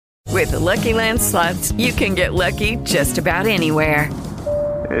With the Lucky Land Slots, you can get lucky just about anywhere.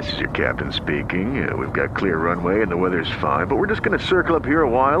 This is your captain speaking. We've got clear runway and the weather's fine, but we're just going to circle up here a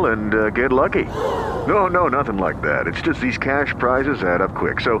while and get lucky. No, nothing like that. It's just these cash prizes add up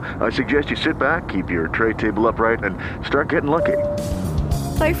quick. So I suggest you sit back, keep your tray table upright, and start getting lucky.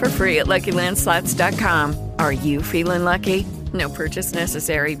 Play for free at LuckyLandSlots.com. Are you feeling lucky? No purchase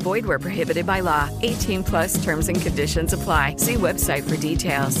necessary. Void where prohibited by law. 18 plus terms and conditions apply. See website for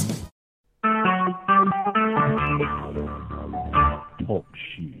details.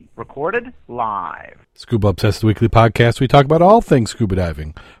 Recorded live. Scuba Obsessed Weekly Podcast. We talk about all things scuba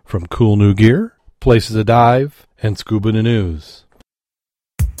diving, from cool new gear, places to dive, and scuba news.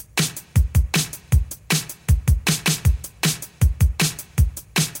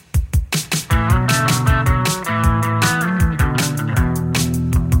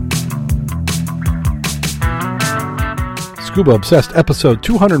 Scuba Obsessed episode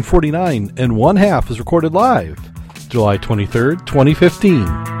 249 and one half is recorded live, July 23rd, 2015.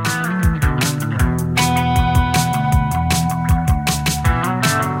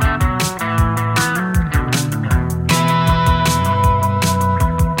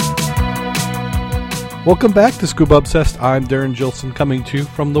 Welcome back to Scuba Obsessed. I'm Darrin Gilson, coming to you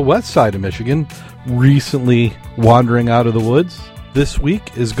from the west side of Michigan, recently wandering out of the woods. This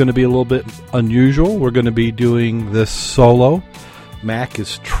week is going to be a little bit unusual. We're going to be doing this solo. Mac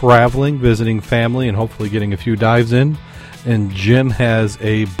is traveling, visiting family, and hopefully getting a few dives in. And Jim has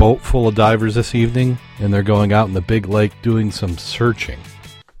a boat full of divers this evening, and they're going out in the big lake doing some searching.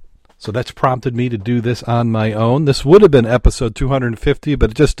 So that's prompted me to do this on my own. This would have been episode 250,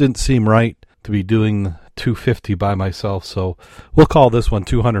 but it just didn't seem right to be doing 250 by myself. So we'll call this one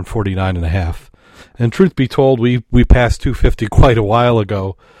 249 and a half. And truth be told, we passed 250 quite a while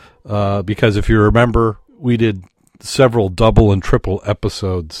ago, because if you remember, we did several double and triple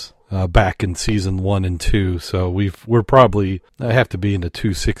episodes back in season 1 and 2. So we're probably, I have to be in the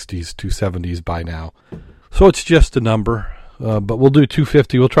 260s, 270s by now. So it's just a number, but we'll do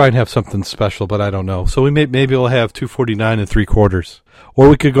 250. We'll try and have something special, but I don't know. So maybe we'll have 249 and 3/4, or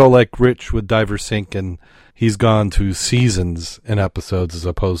we could go like Rich with Diver Sync, and he's gone to seasons and episodes as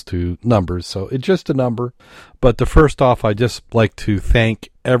opposed to numbers. So it's just a number. But first off, I just like to thank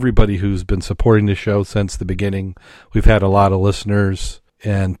everybody who's been supporting the show since the beginning. We've had a lot of listeners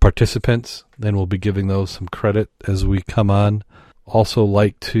and participants, and we'll be giving those some credit as we come on. Also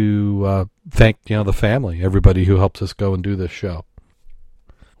like to thank the family, everybody who helps us go and do this show.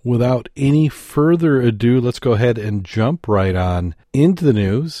 Without any further ado, let's go ahead and jump right on into the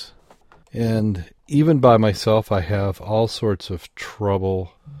news. And even by myself, I have all sorts of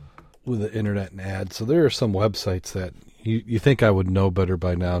trouble with the internet and ads. So there are some websites that you think I would know better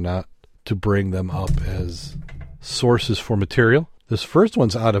by now not to bring them up as sources for material. This first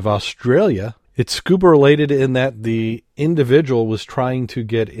one's out of Australia. It's scuba related in that the individual was trying to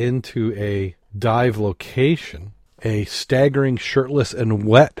get into a dive location. A staggering, shirtless, and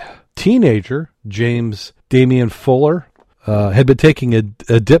wet teenager, James Damian Fuller, had been taking a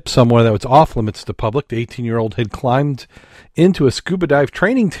dip somewhere that was off limits to public. The 18-year-old had climbed into a scuba dive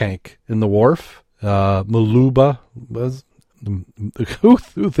training tank in the wharf. Muluba was who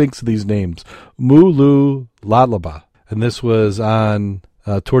thinks of these names? Mululalaba, and this was on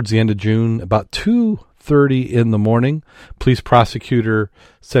towards the end of June, about 2:30 in the morning. Police prosecutor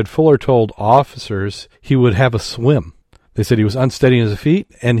said Fuller told officers he would have a swim. They said he was unsteady on his feet,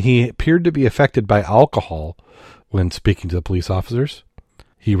 and he appeared to be affected by alcohol when speaking to the police officers.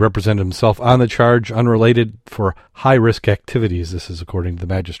 He represented himself on the charge, unrelated for high-risk activities. This is according to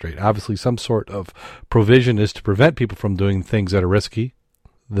the magistrate. Obviously, some sort of provision is to prevent people from doing things that are risky.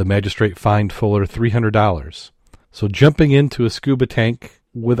 The magistrate fined Fuller $300. So jumping into a scuba tank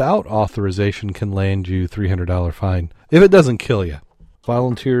without authorization can land you $300 fine, if it doesn't kill you.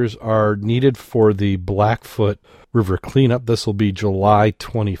 Volunteers are needed for the Blackfoot River cleanup. This will be July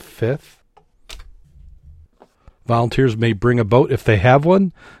 25th. Volunteers may bring a boat if they have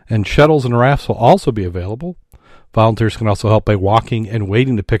one, and shuttles and rafts will also be available. Volunteers can also help by walking and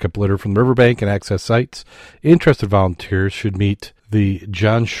waiting to pick up litter from the riverbank and access sites. Interested volunteers should meet the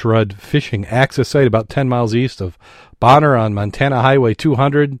John Shrud Fishing Access Site about 10 miles east of Bonner on Montana Highway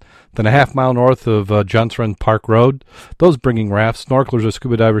 200, then a half mile north of Johns Run Park Road. Those bringing rafts, snorkelers, or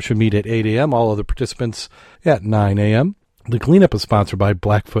scuba divers should meet at 8 a.m. All other participants at 9 a.m. The cleanup is sponsored by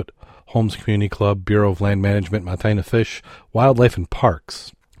Blackfoot Homes Community Club, Bureau of Land Management, Montana Fish, Wildlife, and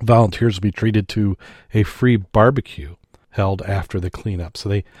Parks. Volunteers will be treated to a free barbecue held after the cleanup.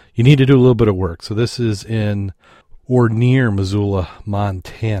 So you need to do a little bit of work. So this is in or near Missoula,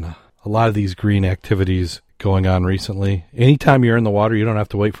 Montana. A lot of these green activities going on recently. Anytime you're in the water, you don't have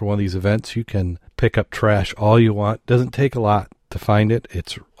to wait for one of these events. You can pick up trash all you want. Doesn't take a lot to find it.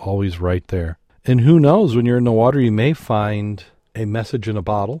 It's always right there. And who knows, when you're in the water, you may find a message in a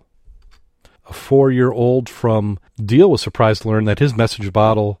bottle. A 4-year-old from Deal was surprised to learn that his message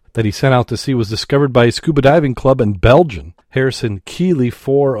bottle that he sent out to sea was discovered by a scuba diving club in Belgium. Harrison Keeley,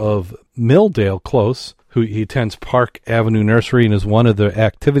 4 of Milldale Close, who he attends Park Avenue Nursery, and is one of the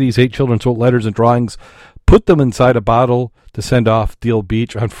activities 8 children wrote letters and drawings, put them inside a bottle to send off Deal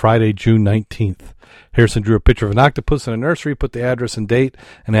Beach on Friday, June 19th. Harrison drew a picture of an octopus in a nursery, put the address and date,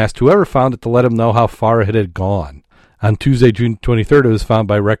 and asked whoever found it to let him know how far it had gone. On Tuesday, June 23rd, it was found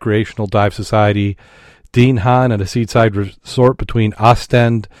by Recreational Dive Society Dean Hahn at a seaside resort between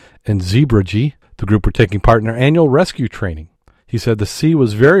Ostend and Zeebrugge. The group were taking part in their annual rescue training. He said the sea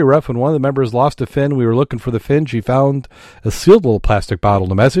was very rough when one of the members lost a fin. We were looking for the fin. She found a sealed little plastic bottle.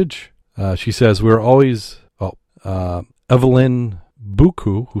 The message, she says, we were always... Evelyn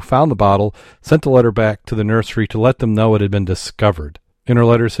Buku, who found the bottle, sent a letter back to the nursery to let them know it had been discovered. In her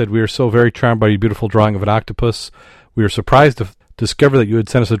letter said, we are so very charmed by your beautiful drawing of an octopus. We are surprised to discover that you had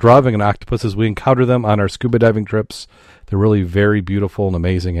sent us a drawing of an octopus as we encounter them on our scuba diving trips. They're really very beautiful and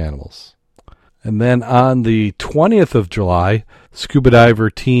amazing animals. And then on the 20th of July, scuba diver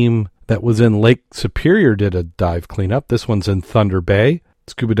team that was in Lake Superior did a dive cleanup. This one's in Thunder Bay.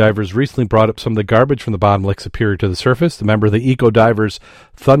 Scuba divers recently brought up some of the garbage from the bottom of Lake Superior to the surface. The member of the Eco Divers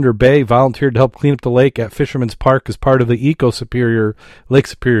Thunder Bay volunteered to help clean up the lake at Fisherman's Park as part of the Eco Superior Lake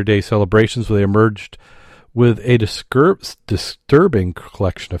Superior Day celebrations, where they emerged with a disturbing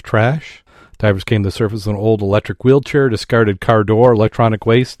collection of trash. Divers came to the surface with an old electric wheelchair, discarded car door, electronic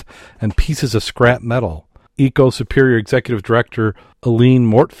waste, and pieces of scrap metal. Eco Superior Executive Director Aline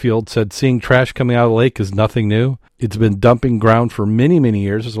Mortfield said seeing trash coming out of the lake is nothing new. It's been dumping ground for many, many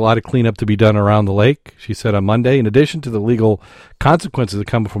years. There's a lot of cleanup to be done around the lake, she said on Monday. In addition to the legal consequences that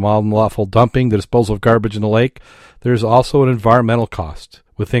come from all unlawful dumping, the disposal of garbage in the lake, there's also an environmental cost.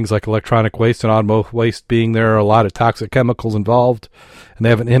 With things like electronic waste and automotive waste being there, are a lot of toxic chemicals involved, and they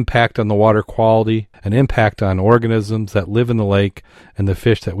have an impact on the water quality, an impact on organisms that live in the lake, and the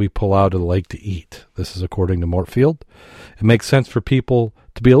fish that we pull out of the lake to eat. This is according to Mortfield. It makes sense for people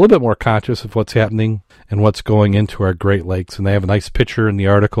to be a little bit more conscious of what's happening and what's going into our Great Lakes. And they have a nice picture in the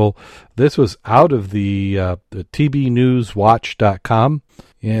article. This was out of the tbnewswatch.com.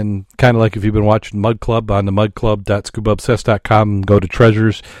 And kind of like if you've been watching Mud Club on the mudclub.scubaobsessed.com and go to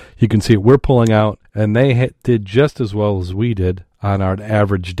treasures, you can see what we're pulling out. And they did just as well as we did on our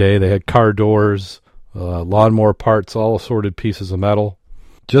average day. They had car doors, lawnmower parts, all assorted pieces of metal.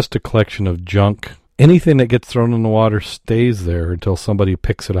 Just a collection of junk. Anything that gets thrown in the water stays there until somebody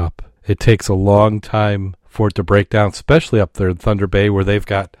picks it up. It takes a long time for it to break down, especially up there in Thunder Bay where they've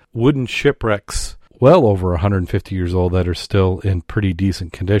got wooden shipwrecks well over 150 years old that are still in pretty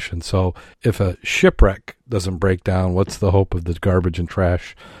decent condition. So if a shipwreck doesn't break down, what's the hope of the garbage and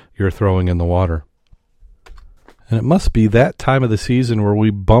trash you're throwing in the water? And it must be that time of the season where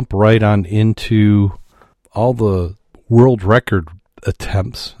we bump right on into all the world record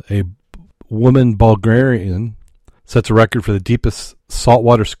attempts. A woman Bulgarian sets a record for the deepest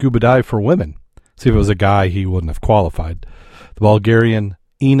saltwater scuba dive for women. See, if it was a guy, he wouldn't have qualified. The Bulgarian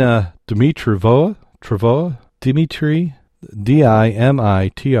Ina Dimitrova, Dimitri,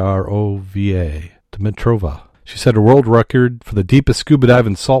 Dimitrova. Dimitrova. She set a world record for the deepest scuba dive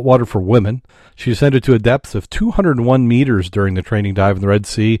in saltwater for women. She descended to a depth of 201 meters during the training dive in the Red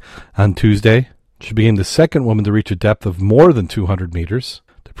Sea on Tuesday. She became the second woman to reach a depth of more than 200 meters.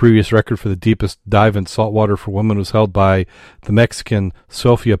 The previous record for the deepest dive in saltwater for women was held by the Mexican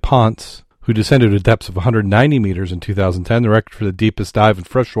Sofia Ponce, who descended to depths of 190 meters in 2010. The record for the deepest dive in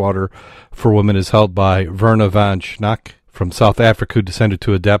freshwater for women is held by Verna van Schnack from South Africa, who descended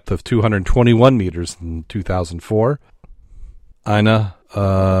to a depth of 221 meters in 2004. Ina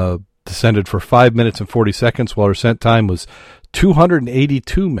descended for 5 minutes and 40 seconds, while her descent time was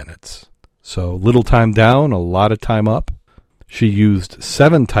 282 minutes. So little time down, a lot of time up. She used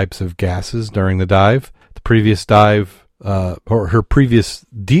 7 types of gases during the dive. The previous dive, or her previous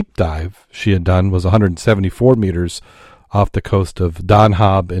deep dive she had done was 174 meters off the coast of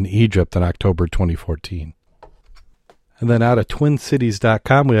Danhab in Egypt in October 2014. And then out of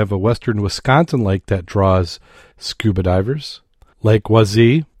TwinCities.com, we have a western Wisconsin lake that draws scuba divers. Lake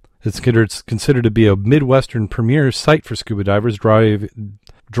Wazee is considered to be a Midwestern premier site for scuba divers,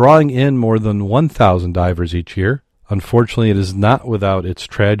 drawing in more than 1,000 divers each year. Unfortunately, it is not without its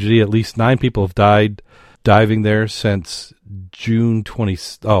tragedy. At least 9 people have died diving there since June 20.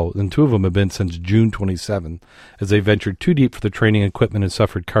 Oh, and 2 of them have been since June 27, as they ventured too deep for the training equipment and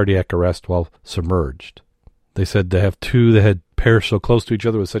suffered cardiac arrest while submerged. They said to have two that had perished so close to each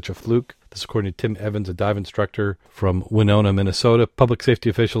other was such a fluke. This according to Tim Evans, a dive instructor from Winona, Minnesota. Public safety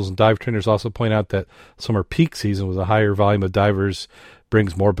officials and dive trainers also point out that summer peak season with a higher volume of divers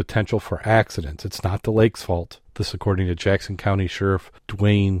brings more potential for accidents. It's not the lake's fault. This according to Jackson County Sheriff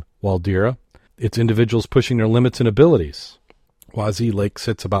Dwayne Waldera. It's individuals pushing their limits and abilities. Wazee Lake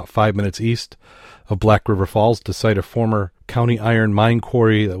sits about 5 minutes east of Black River Falls, the site of former county iron mine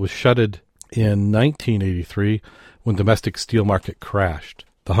quarry that was shuttered in 1983 when domestic steel market crashed.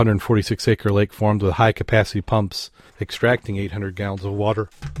 The 146-acre lake formed with high-capacity pumps extracting 800 gallons of water.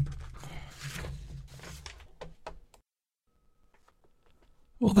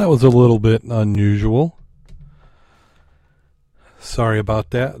 Well, that was a little bit unusual. Sorry about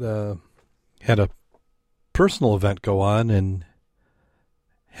that. Had a personal event go on and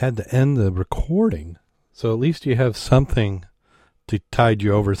had to end the recording. So at least you have something to tide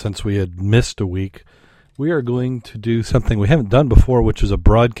you over since we had missed a week. We are going to do something we haven't done before, which is a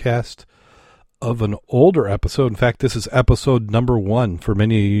broadcast of an older episode. In fact, this is episode number 1. For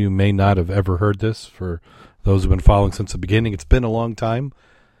many of you may not have ever heard this. For those who have been following since the beginning, it's been a long time.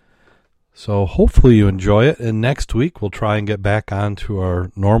 So hopefully you enjoy it. And next week we'll try and get back onto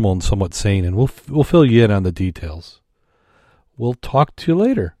our normal and somewhat sane, and we'll fill you in on the details. We'll talk to you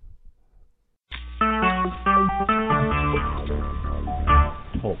later.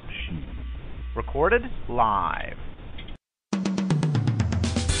 Recorded live.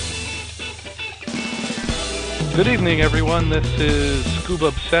 Good evening, everyone. This is Scuba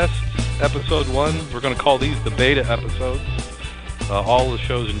Obsessed, episode 1. We're going to call these the beta episodes. All the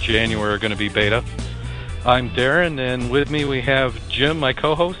shows in January are going to be beta. I'm Darrin, and with me we have Jim, my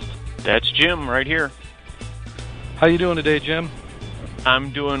co-host. That's Jim, right here. How you doing today, Jim?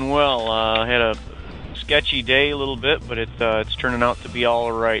 I'm doing well. Had a sketchy day a little bit, but it's turning out to be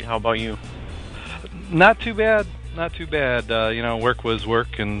all right. How about you? Not too bad. Not too bad. Work was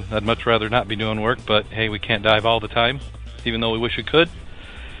work, and I'd much rather not be doing work, but hey, we can't dive all the time, even though we wish we could.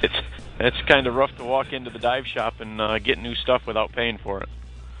 It's kind of rough to walk into the dive shop and get new stuff without paying for it.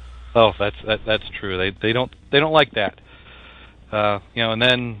 Oh, that's true. They don't like that. And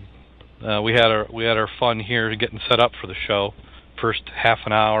then we had our fun here getting set up for the show. First half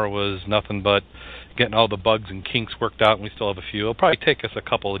an hour was nothing but getting all the bugs and kinks worked out, and we still have a few. It'll probably take us a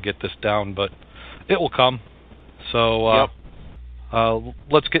couple to get this down, but it will come. So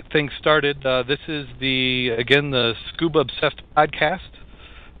let's get things started. This is the Scuba Obsessed podcast.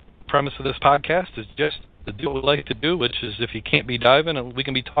 Premise of this podcast is just to do what we like to do, which is if you can't be diving, we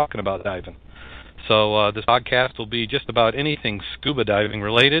can be talking about diving. So this podcast will be just about anything scuba diving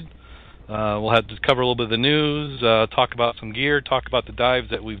related. We'll have to cover a little bit of the news, talk about some gear, talk about the dives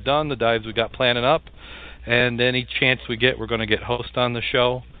that we've done, the dives we got planning up, and any chance we get, we're going to get hosts on the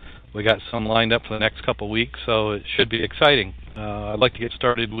show. We got some lined up for the next couple of weeks, so it should be exciting. I'd like to get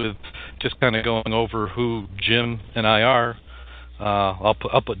started with just kind of going over who Jim and I are. I'll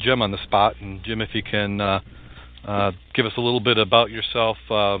put Jim on the spot, and Jim, if you can give us a little bit about yourself,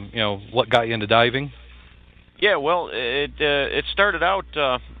 what got you into diving? Yeah, well, it started out,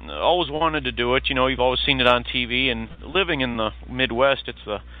 always wanted to do it. You've always seen it on TV, and living in the Midwest, it's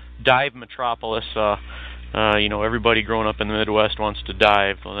a dive metropolis. Everybody growing up in the Midwest wants to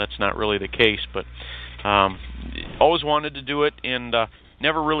dive. Well, that's not really the case, but always wanted to do it, and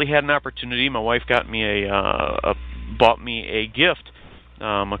never really had an opportunity. My wife got me bought me a gift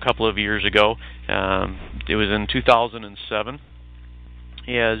a couple of years ago. It was in 2007,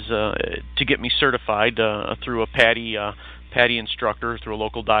 to get me certified through a PADI instructor through a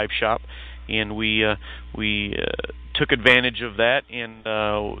local dive shop, and we took advantage of that. And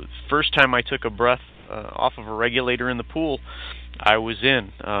first time I took a breath off of a regulator in the pool, I was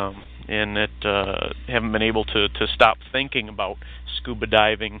in, and haven't been able to stop thinking about scuba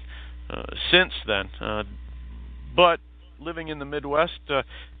diving since then. But living in the Midwest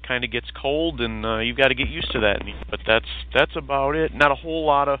kind of gets cold, and you've got to get used to that. But that's about it. Not a whole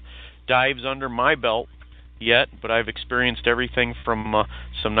lot of dives under my belt yet, but I've experienced everything from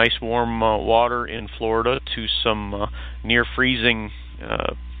some nice warm water in Florida to some near freezing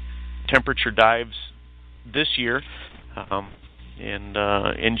temperature dives this year, and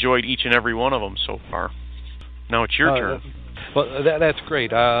enjoyed each and every one of them so far. Now it's your turn. Well, that's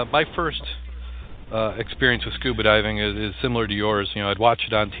great. My first experience with scuba diving is similar to yours. I'd watch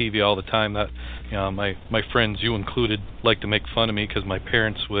it on TV all the time. That my friends, you included, like to make fun of me because my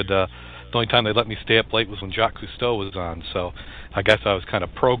parents would. The only time they let me stay up late was when Jacques Cousteau was on. So I guess I was kind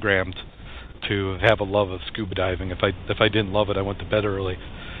of programmed to have a love of scuba diving. If I didn't love it, I went to bed early.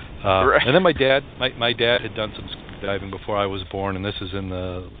 Right. And then my dad had done some diving before I was born, and this is in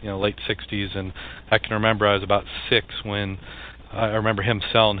the late 60s, and I can remember I was about 6 when I remember him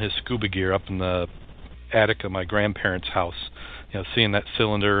selling his scuba gear up in the attic of my grandparents' house. Seeing that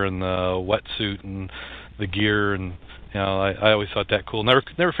cylinder and the wetsuit and the gear, and I always thought that cool.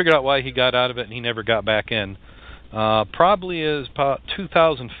 Never figured out why he got out of it, and he never got back in. Probably is about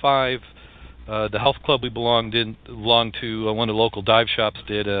 2005. The health club we belonged to, one of the local dive shops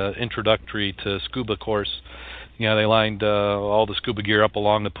did an introductory to scuba course. They lined all the scuba gear up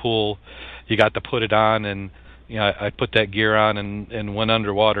along the pool. You got to put it on, and I put that gear on and went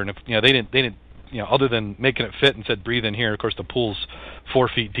underwater. And if they didn't other than making it fit and said breathe in here. Of course, the pool's 4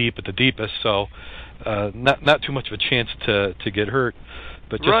 feet deep at the deepest, so not too much of a chance to get hurt.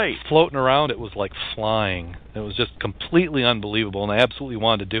 But just floating around, it was like flying. It was just completely unbelievable, and I absolutely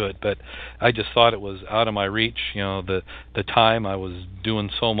wanted to do it. But I just thought it was out of my reach. The time I was doing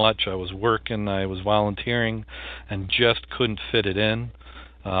so much, I was working, I was volunteering, and just couldn't fit it in.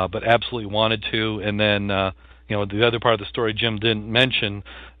 But absolutely wanted to. And then the other part of the story Jim didn't mention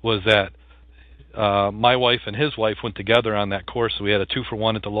was that my wife and his wife went together on that course, so we had a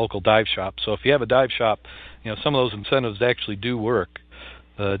 2-for-1 at the local dive shop. So if you have a dive shop, some of those incentives actually do work.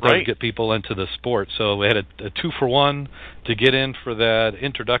 It does get people into the sport. So we had a 2-for-1 to get in for that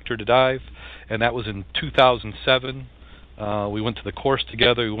introductor to dive, and that was in 2007. We went to the course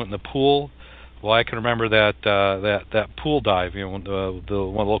together. We went in the pool. Well, I can remember that pool dive. One of the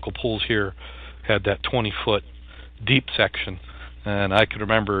local pools here had that 20-foot deep section. And I could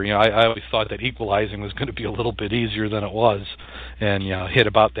remember, I always thought that equalizing was going to be a little bit easier than it was, and hit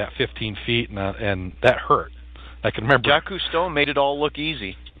about that 15 feet, and that hurt. I can remember. Jacques Cousteau made it all look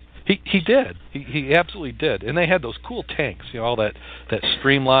easy. He did. He absolutely did. And they had those cool tanks, all that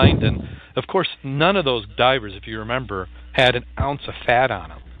streamlined, and of course none of those divers, if you remember, had an ounce of fat on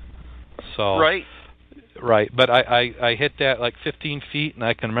them. So right. But I hit that like 15 feet, and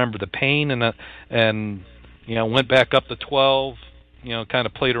I can remember the pain and went back up to 12. Kind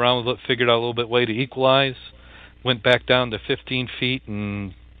of played around with it, figured out a little bit way to equalize, went back down to 15 feet,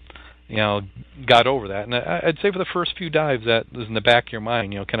 and got over that. And I'd say for the first few dives, that was in the back of your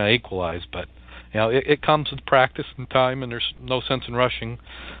mind, can I equalize? But it comes with practice and time, and there's no sense in rushing.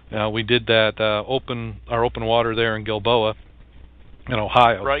 We did that our open water there in Gilboa, in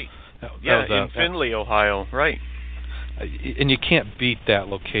Ohio. Right. In Findlay, Ohio. Right. And you can't beat that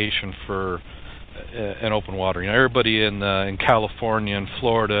location for an open water. Everybody in California and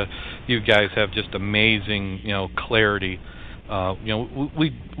Florida, you guys have just amazing, clarity.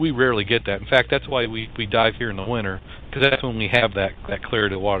 We rarely get that. In fact, that's why we dive here in the winter, because that's when we have that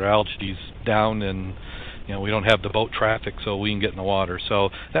clarity of water. Algae's down, and we don't have the boat traffic, so we can get in the water. So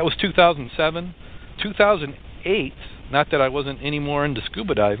that was 2007. 2008. Not that I wasn't any more into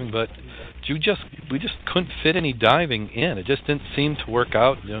scuba diving, but we just couldn't fit any diving in. It just didn't seem to work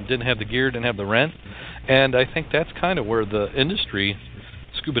out. Didn't have the gear, didn't have the rent, and I think that's kind of where the industry,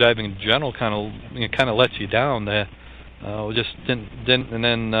 scuba diving in general, kind of lets you down. We just didn't. And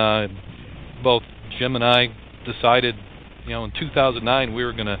then both Jim and I decided, in 2009 we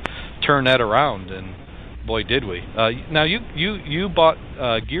were going to turn that around, and boy, did we! Now you bought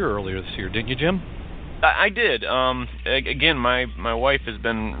gear earlier this year, didn't you, Jim? I did. Again, my wife has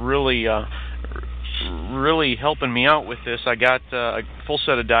been really helping me out with this. I got a full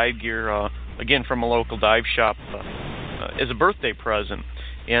set of dive gear, again from a local dive shop, as a birthday present,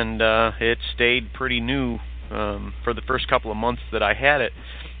 and it stayed pretty new for the first couple of months that I had it.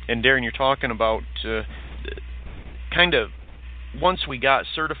 And Darrin, you're talking about kind of once we got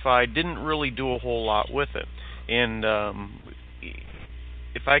certified, didn't really do a whole lot with it. And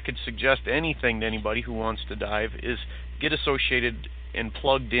if I could suggest anything to anybody who wants to dive, is get associated and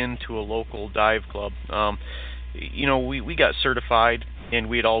plugged into a local dive club. We got certified, and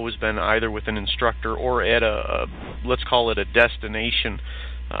we had always been either with an instructor or at a let's call it a destination,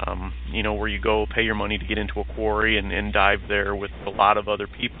 where you go pay your money to get into a quarry and dive there with a lot of other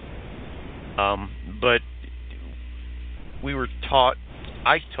people. But we were taught,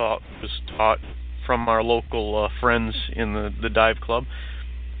 was taught from our local friends in the dive club,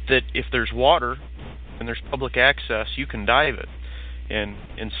 that if there's water and there's public access, you can dive it. And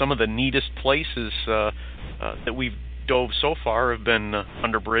some of the neatest places that we've dove so far have been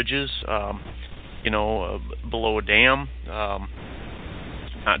under bridges, below a dam,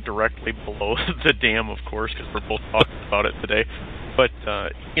 not directly below the dam, of course, because we're both talking about it today. But,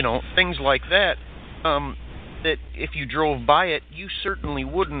 things like that, that if you drove by it, you certainly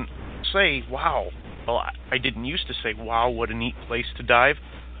wouldn't say, wow. Well, I didn't used to say, wow, what a neat place to dive.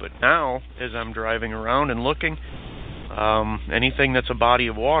 But now, as I'm driving around and looking, anything that's a body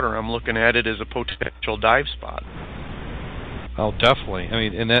of water, I'm looking at it as a potential dive spot. Oh, definitely. I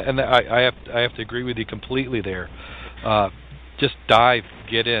mean, I have to agree with you completely there. Just dive,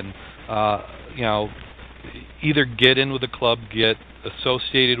 get in. Either get in with the club, get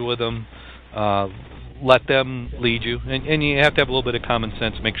associated with them, let them lead you, and you have to have a little bit of common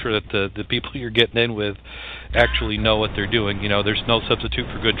sense. Make sure that the people you're getting in with actually know what they're doing. There's no substitute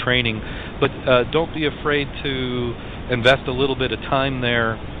for good training, but don't be afraid to invest a little bit of time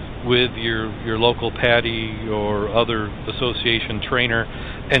there with your local PADI or other association trainer,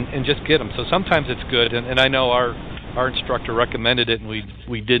 and just get them. So sometimes it's good, and I know our instructor recommended it, and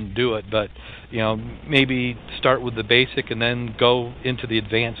we didn't do it, but maybe start with the basic and then go into the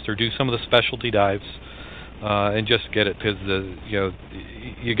advanced or do some of the specialty dives, and just get it, because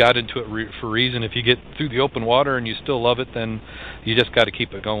you got into it for a reason. If you get through the open water and you still love it, then you just got to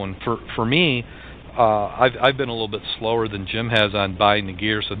keep it going. For me, I've been a little bit slower than Jim has on buying the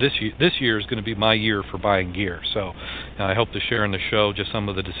gear, so this year is going to be my year for buying gear. So I hope to share in the show just some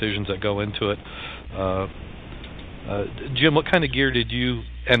of the decisions that go into it. Jim, what kind of gear did you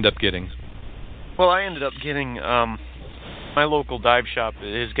end up getting? Well, I ended up getting my local dive shop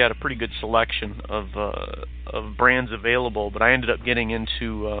has got a pretty good selection of brands available, but I ended up getting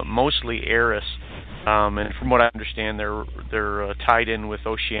into mostly Aris, and from what I understand, they're tied in with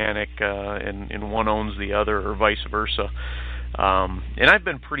Oceanic, and one owns the other, or vice versa. And I've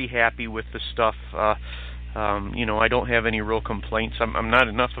been pretty happy with the stuff. I don't have any real complaints. I'm not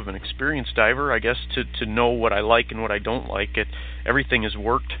enough of an experienced diver, I guess, to know what I like and what I don't like. Everything has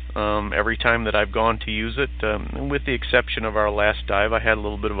worked every time that I've gone to use it, with the exception of our last dive. I had a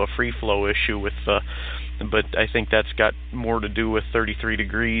little bit of a free flow issue with, but I think that's got more to do with 33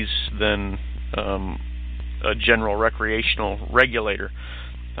 degrees than a general recreational regulator.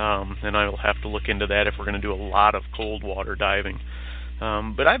 And I will have to look into that if we're going to do a lot of cold water diving.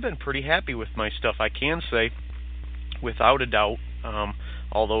 But I've been pretty happy with my stuff. I can say, without a doubt,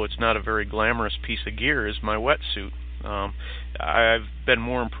 although it's not a very glamorous piece of gear, is my wetsuit. I've been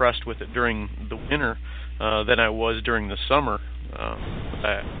more impressed with it during the winter than I was during the summer.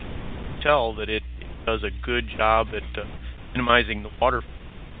 I can tell that it does a good job at minimizing the water.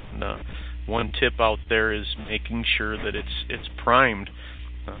 And, one tip out there is making sure that it's primed.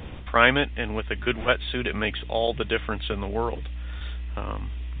 Prime it, and with a good wetsuit, it makes all the difference in the world.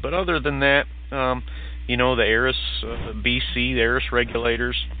 But other than that, the Aris BC, the Aris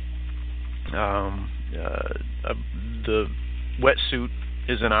regulators, the wetsuit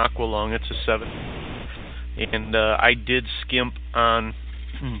is an Aqualung. It's a 7, and I did skimp on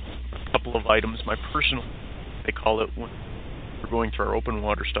a couple of items. My personal, they call it when we're going through our open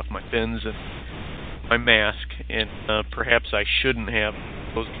water stuff, my fins and my mask, and perhaps I shouldn't have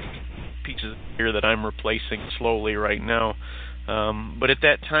those pieces of gear that I'm replacing slowly right now. But at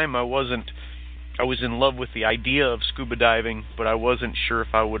that time, I was in love with the idea of scuba diving, but I wasn't sure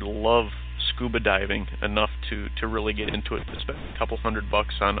if I would love scuba diving enough to really get into it, to spend a couple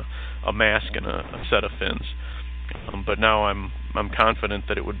 $100 on a mask and a set of fins. But now I'm confident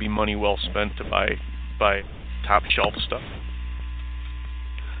that it would be money well spent to buy top shelf stuff.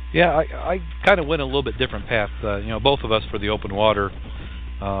 Yeah, I kind of went a little bit different path. Both of us for the open water.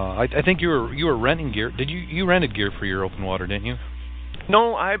 I think you were renting gear. You rented gear for your open water, didn't you?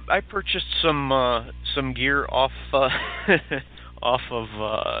 No, I purchased some gear off off of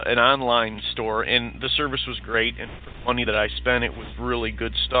an online store, and the service was great, and for the money that I spent, it was really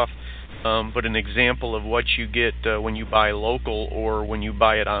good stuff. But an example of what you get when you buy local or when you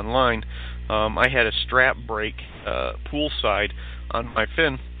buy it online, I had a strap break poolside on my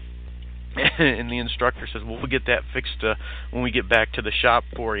fin. And the instructor says, well, we'll get that fixed when we get back to the shop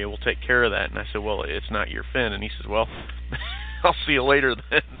for you. We'll take care of that. And I said, well, it's not your fin. And he says, well, I'll see you later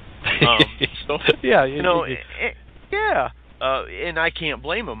then. So, yeah, yeah. And I can't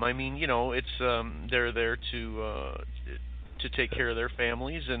blame them. I mean, it's they're there to take care of their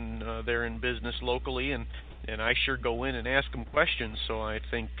families, and they're in business locally, and I sure go in and ask them questions. So I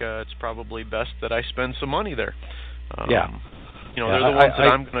think it's probably best that I spend some money there. Yeah. They're the ones that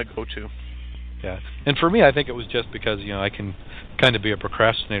I'm going to go to. Yeah, and for me, I think it was just because I can kind of be a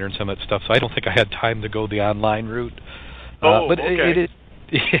procrastinator in some of that stuff, so I don't think I had time to go the online route. But okay.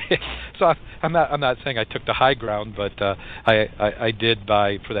 So I'm not saying I took the high ground, but I did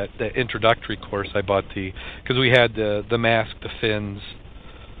buy for that introductory course. I bought because we had the mask, the fins,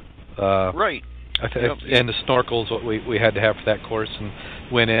 right. And the snorkels, what we had to have for that course, and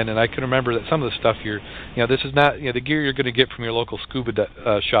went in, and I can remember that some of the stuff this is not, the gear you're going to get from your local scuba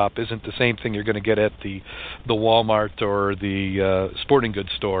shop isn't the same thing you're going to get at the Walmart or the sporting goods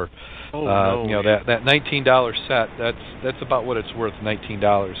store. No. That $19 set, that's about what it's worth,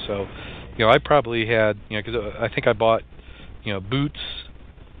 $19. So, I probably had, because I think I bought boots,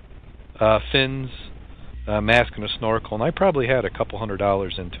 fins, mask, and a snorkel, and I probably had a couple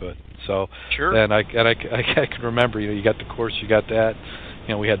 $100 into it. So sure. And I can remember, you got the course, you got that.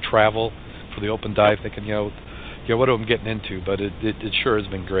 We had travel for the open dive, thinking, what am I getting into? But it sure has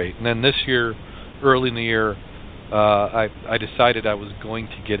been great. And then this year, early in the year, I decided I was going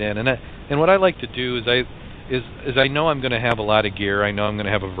to get in. And what I like to do is I know I'm going to have a lot of gear. I know I'm going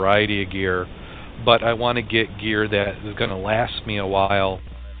to have a variety of gear, but I want to get gear that is going to last me a while.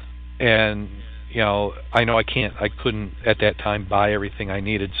 And I know I couldn't at that time buy everything I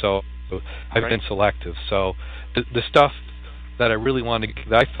needed, so I've been selective. So the stuff that I really wanted,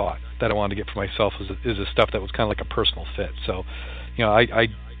 that I thought that I wanted to get for myself is the stuff that was kind of like a personal fit. So,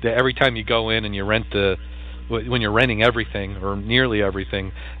 every time you go in and you rent when you're renting everything or nearly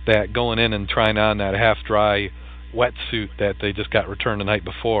everything, that going in and trying on that half-dry wetsuit that they just got returned the night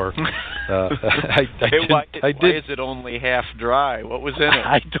before. Why is it only half dry? What was in it?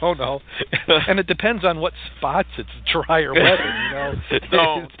 I don't know. And it depends on what spots it's dry or wet in,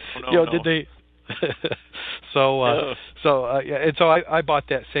 No. Did they? So I bought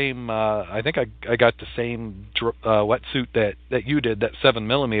that same. I think I got the same wetsuit that you did, that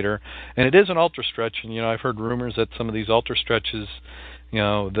 7mm, and it is an ultra stretch. And I've heard rumors that some of these ultra stretches,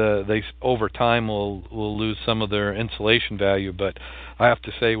 they over time will lose some of their insulation value. But I have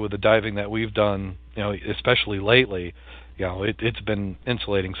to say, with the diving that we've done, especially lately, it's been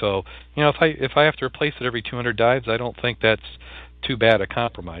insulating. So if I have to replace it every 200 dives, I don't think that's too bad a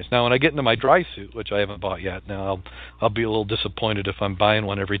compromise. Now, when I get into my dry suit, which I haven't bought yet, now I'll be a little disappointed if I'm buying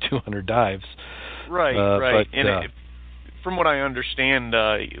one every 200 dives. Right. But, from what I understand,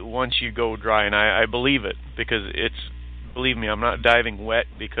 once you go dry, and I believe it, because believe me, I'm not diving wet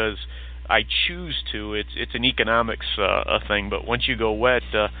because I choose to. It's an economics thing. But once you go wet,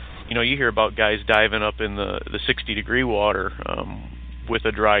 you hear about guys diving up in the 60-degree water with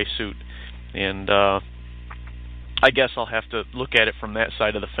a dry suit, and I guess I'll have to look at it from that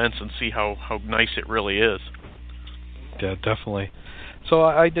side of the fence and see how nice it really is. Yeah, definitely. So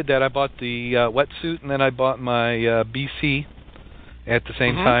I did that. I bought the wetsuit, and then I bought my BC at the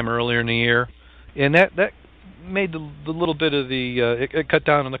same time earlier in the year, and that made the little bit of the it cut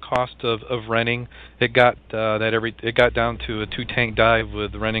down on the cost of renting. It got it got down to a 2-tank dive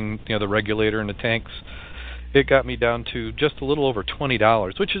with renting the regulator and the tanks. It got me down to just a little over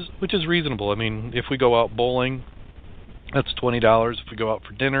 $20, which is reasonable. I mean, if we go out bowling, that's $20. If we go out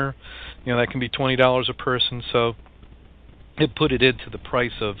for dinner, that can be $20 a person. So it put it into the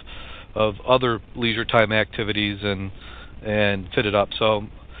price of other leisure time activities and fit it up. So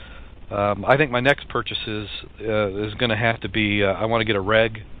I think my next purchase is going to have to be I want to get a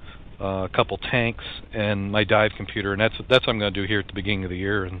reg, a couple tanks, and my dive computer, and that's what I'm going to do here at the beginning of the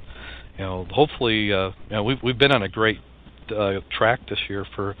year. And hopefully we've been on a great track this year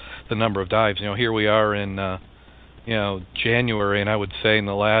for the number of dives. Here we are in January, and I would say in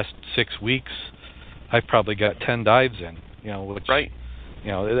the last 6 weeks I've probably got 10 dives in. Which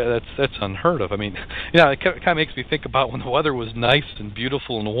that's unheard of. I mean, it kind of makes me think about when the weather was nice and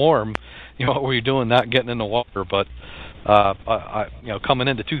beautiful and warm. What were you doing not getting in the water? But coming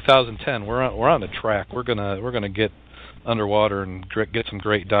into 2010, we're on a track. We're gonna get underwater and get some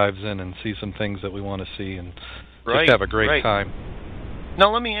great dives in and see some things that we want to see and just have a great time.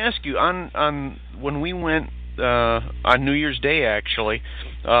 Now let me ask you, on when we went on New Year's Day, actually,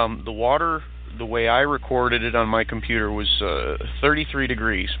 the water, the way I recorded it on my computer, was 33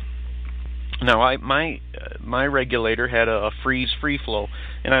 degrees. Now, my regulator had a freeze free flow,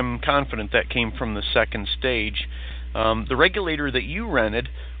 and I'm confident that came from the second stage. The regulator that you rented,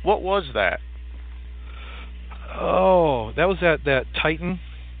 what was that? Oh, that was that Titan.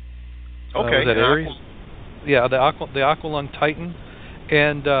 Okay. Was that Aries? Yeah, the Aqualung Titan,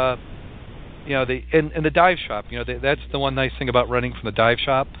 and the dive shop. That's the one nice thing about renting from the dive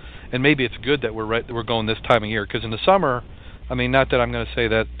shop. And maybe it's good that we're going this time of year, because in the summer, I mean, not that I'm going to say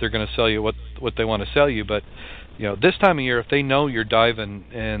that they're going to sell you what they want to sell you, but this time of year, if they know you're diving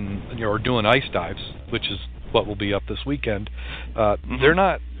and or doing ice dives, which is what will be up this weekend, they're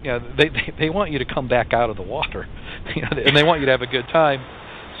not. They want you to come back out of the water, and they want you to have a good time.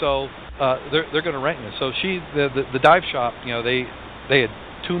 So they're going to rent you. So the dive shop, they had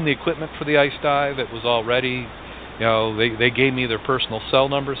tuned the equipment for the ice dive. It was all ready. They gave me their personal cell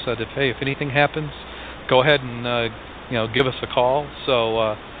number, said if anything happens, go ahead and give us a call.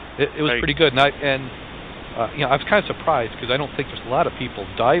 So it was pretty good. And I was kind of surprised, because I don't think there's a lot of people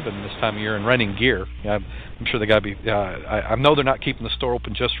diving this time of year and renting gear. I'm sure they got to be. I know they're not keeping the store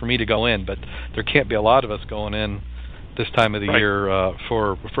open just for me to go in, but there can't be a lot of us going in, this time of the year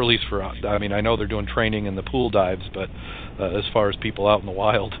for at least for. I mean, I know they're doing training in the pool dives, but as far as people out in the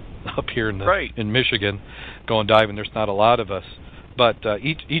wild up here in Michigan going diving, there's not a lot of us. But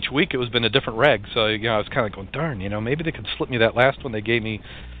each week it was been a different reg, so I was kind of going, darn, maybe they could slip me that last one they gave me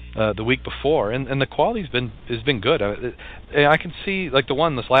the week before, and the quality's been good. I can see, like the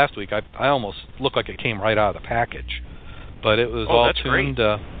one this last week, I almost looked like it came right out of the package, but it was all tuned.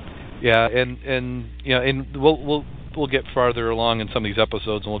 And we'll get farther along in some of these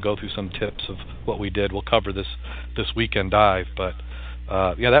episodes, and we'll go through some tips of what we did. We'll cover this weekend dive, but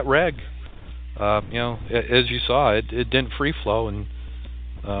that reg, as you saw, it didn't free flow, and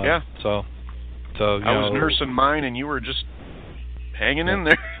so I was nursing mine, and you were just hanging in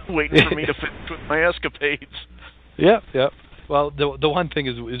there, waiting for me to finish with my escapades. Yeah. Well, the one thing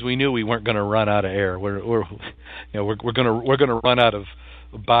is we knew we weren't going to run out of air. We're going to run out of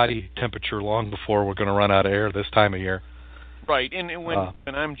body temperature long before we're going to run out of air this time of year. Right, and when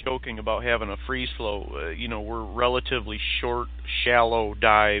I'm joking about having a freeze flow, we're relatively short, shallow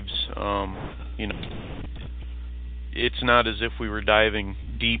dives. It's not as if we were diving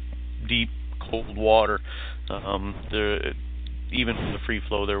deep, cold water. Even with the free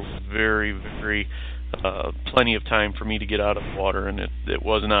flow, there was very, very plenty of time for me to get out of the water, and it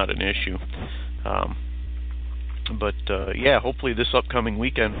was not an issue. But hopefully this upcoming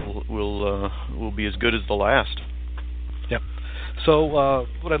weekend will be as good as the last. Yep. So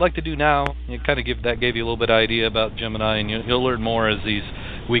what I'd like to do now, kind of gave you a little bit of idea about Jim and I, and you'll learn more as these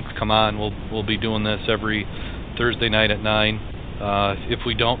weeks come on. We'll be doing this every Thursday night at 9. If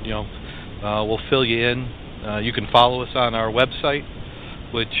we don't, we'll fill you in. You can follow us on our website,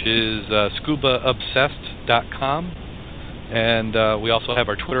 which is scubaobsessed.com, and we also have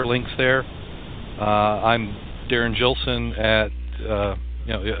our Twitter links there. I'm Darrin Gilson as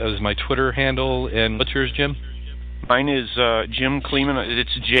my Twitter handle, and what's yours, Jim? Mine is Jim Kleeman.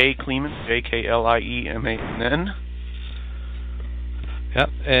 It's J Kleeman, JKLIEMANN. Yeah,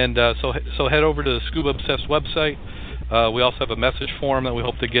 and so head over to the Scuba Obsessed website. We also have a message forum that we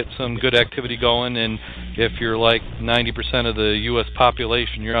hope to get some good activity going, and if you're like 90% of the U.S.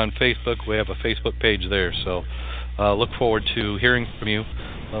 population, you're on Facebook, we have a Facebook page there, so look forward to hearing from you.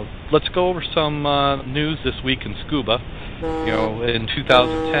 Let's go over some news this week in scuba. In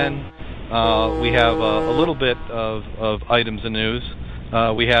 2010, we have a little bit of items in news.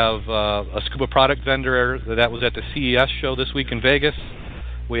 We have a scuba product vendor that was at the CES show this week in Vegas.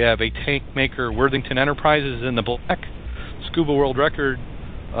 We have a tank maker, Worthington Enterprises, in the black. Scuba world record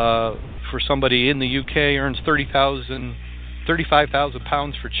for somebody in the UK earns 35,000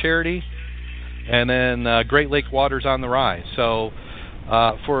 pounds for charity. And then Great Lake Waters on the rise. So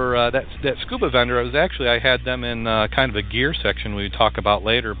for that scuba vendor, I had them in kind of a gear section we would talk about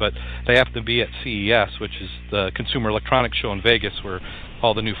later, but they happen to be at CES, which is the Consumer Electronics Show in Vegas, where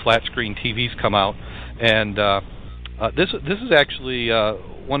all the new flat screen TVs come out. And this is actually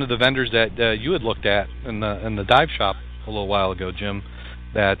one of the vendors that you had looked at in the dive shop a little while ago, Jim.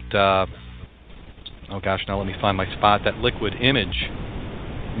 That now let me find my spot. That liquid image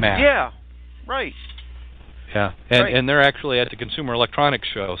map. Yeah, right. Yeah, and they're actually at the Consumer Electronics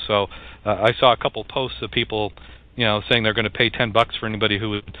Show. So I saw a couple posts of people, saying they're going to pay $10 for anybody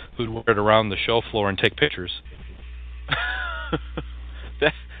who'd wear it around the show floor and take pictures.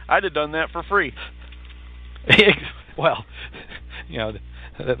 I'd have done that for free. Well,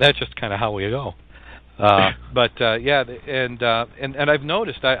 that's just kind of how we go. But and I've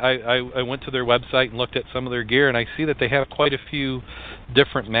noticed. I went to their website and looked at some of their gear, and I see that they have quite a few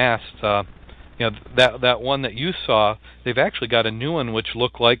different masts. That one that you saw, they've actually got a new one which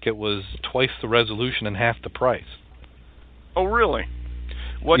looked like it was twice the resolution and half the price. Oh, really?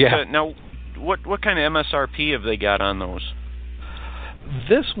 Now, what kind of MSRP have they got on those?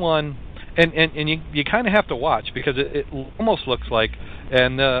 This one, and you kind of have to watch, because it almost looks like,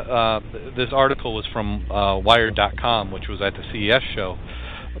 and this article was from Wired.com, which was at the CES show,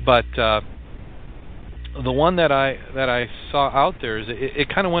 but the one that I saw out there is it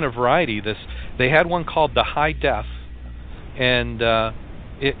kind of went a variety. They had one called the High Def, and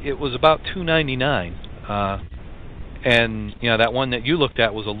it was about $299. And that one that you looked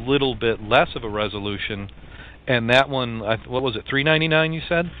at was a little bit less of a resolution, and that one, what was it, $399? You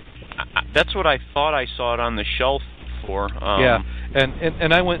said? That's what I thought I saw it on the shelf for. Yeah,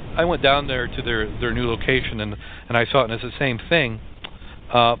 and I went down there to their new location, and I saw it, and it's the same thing.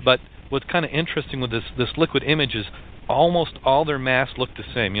 But what's kind of interesting with this liquid image is almost all their masks look the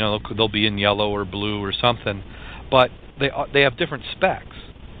same. They'll be in yellow or blue or something, but they have different specs.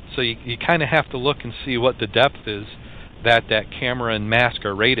 So you kind of have to look and see what the depth is. that camera and mask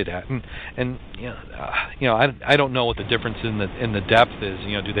are rated at, and I don't know what the difference in the depth is.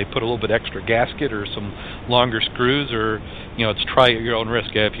 Do they put a little bit extra gasket or some longer screws, or it's try at your own risk.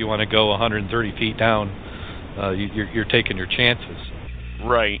 If you want to go 130 feet down, you're taking your chances.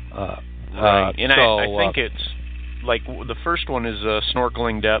 Right. Right. And I think it's like the first one is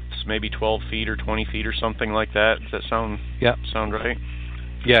snorkeling depths, maybe 12 feet or 20 feet or something like that. Does that sound right?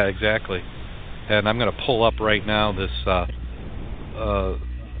 Yeah, exactly. And I'm going to pull up right now this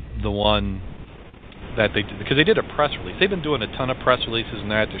the one that they did, because they did a press release. They've been doing a ton of press releases and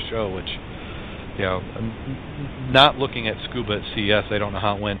that to show, which, not looking at scuba at CES, I don't know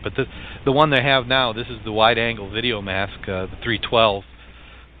how it went, but the one they have now, this is the wide-angle video mask, the 312.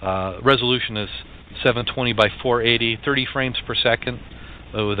 Resolution is 720 by 480, 30 frames per second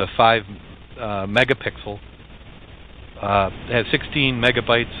with a 5 megapixel. It has 16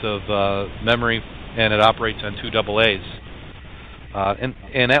 megabytes of memory, and it operates on 2 AA's.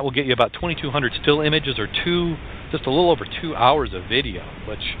 And that will get you about 2,200 still images, or just a little over 2 hours of video,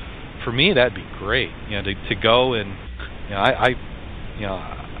 which for me that'd be great. To go and I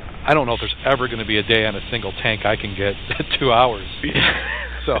don't know if there's ever going to be a day on a single tank I can get 2 hours.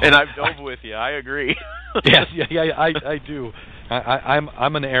 So, and I've dove with you. I agree. I do.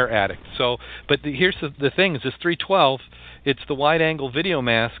 I'm an air addict. So, but here's the thing: is this 312? It's the wide-angle video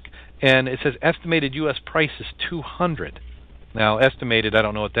mask, and it says estimated U.S. price is $200. Now, estimated, I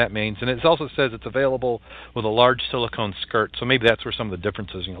don't know what that means, and it also says it's available with a large silicone skirt. So maybe that's where some of the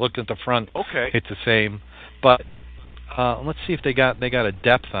differences. Look at the front. Okay. It's the same, but let's see if they got a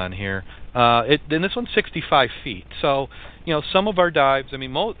depth on here. And this one's 65 feet. So, some of our dives,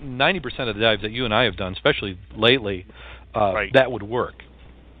 90% of the dives that you and I have done, especially lately, that would work.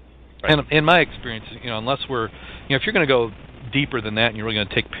 Right. And in my experience, unless if you're going to go deeper than that and you're really going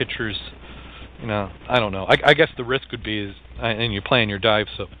to take pictures, I don't know. I guess the risk would be and you plan your dive,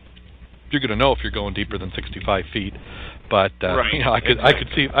 so you're going to know if you're going deeper than 65 feet. But I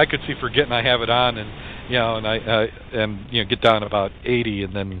could see forgetting I have it on, and get down about 80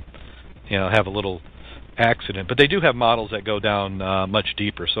 and then have a little accident. But they do have models that go down much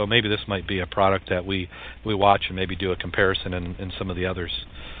deeper, so maybe this might be a product that we watch and maybe do a comparison in some of the others.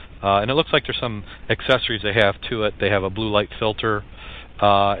 And it looks like there's some accessories they have to it. They have a blue light filter,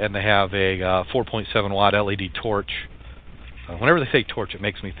 and they have a 4.7 watt LED torch. Whenever they say torch, it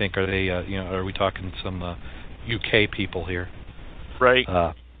makes me think: are we talking some UK people here? Right.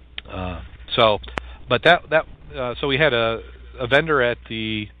 So we had a vendor at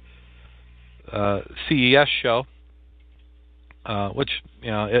the CES show, which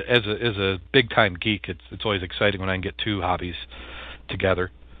as a big time geek, it's always exciting when I can get two hobbies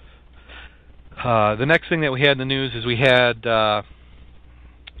together. The next thing that we had in the news is we had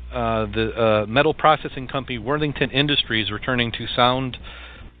the metal processing company Worthington Industries returning to sound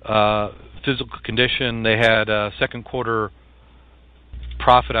physical condition. They had a second quarter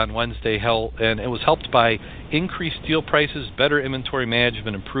profit on Wednesday, and it was helped by increased steel prices, better inventory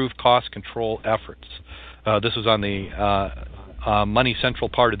management, improved cost control efforts. This was on the Money Central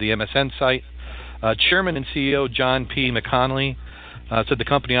part of the MSN site. Chairman and CEO John P. McConnelly said the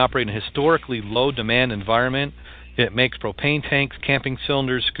company operates in a historically low demand environment. It makes propane tanks, camping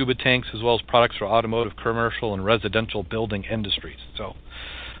cylinders, scuba tanks, as well as products for automotive, commercial, and residential building industries. So,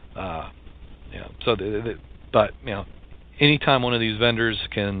 anytime one of these vendors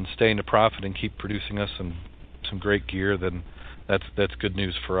can stay into profit and keep producing us some great gear, then that's good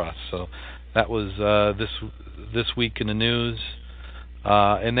news for us. So that was this week in the news,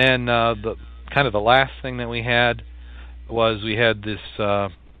 and then the last thing that we had was we had this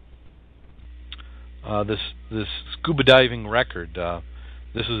this scuba diving record.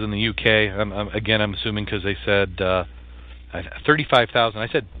 This was in the UK. I'm assuming because they said 35,000. I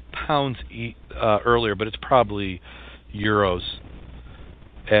said pounds earlier, but it's probably euros.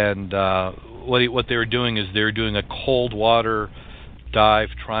 And what they were doing is they were doing a cold water dive,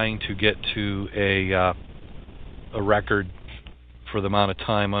 trying to get to a record for the amount of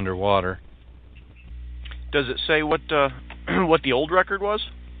time underwater. Does it say what the old record was?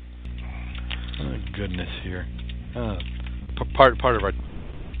 Oh, goodness, here. Part of our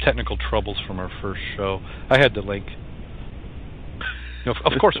technical troubles from our first show. I had the link.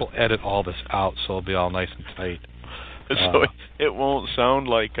 Of course, we'll edit all this out, so it'll be all nice and tight. So it won't sound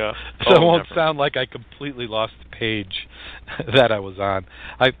like. Sound like I completely lost the page that I was on.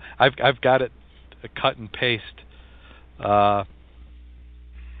 I've got it cut and paste. Let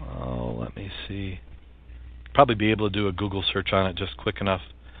me see. Probably be able to do a Google search on it just quick enough.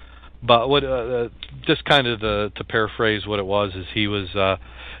 But what just to paraphrase what it was is he was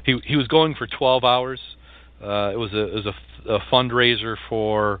going for 12 hours It was a fundraiser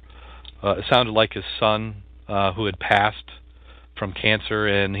for. It sounded like his son who had passed from cancer,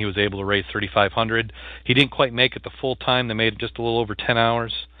 and he was able to raise $3,500. He didn't quite make it the full time. They made it just a little over 10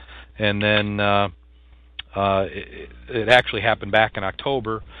 hours, and then it actually happened back in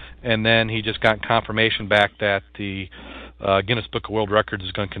October, and then he just got confirmation back that the Guinness Book of World Records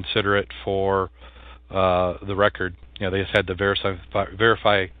is going to consider it for the record. They just had to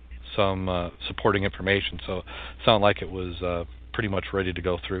verify some supporting information, so it sounded like it was pretty much ready to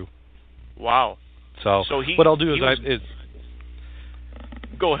go through. Wow. So what I'll do is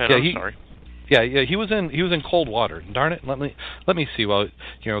go ahead. I'm sorry. Yeah, he was in cold water. Darn it! Let me see. Well,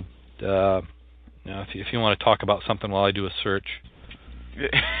 if you want to talk about something while I do a search.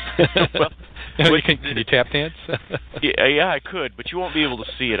 Well, can you tap dance? yeah, I could, but you won't be able to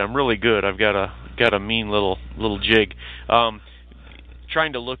see it. I'm really good. I've got a mean little jig.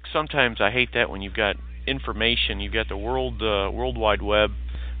 Trying to look. Sometimes I hate that when you've got information. You've got the World Wide Web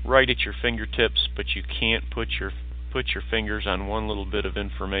right at your fingertips, but you can't put your fingers on one little bit of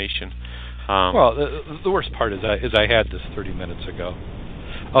information. Well, the worst part is I had this 30 minutes ago.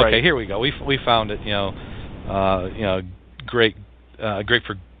 Okay, right. Here we go. We found it. Great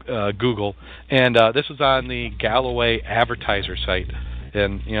for Google, and this was on the Galloway advertiser site.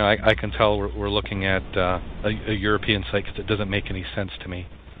 And I can tell we're looking at a European site because it doesn't make any sense to me.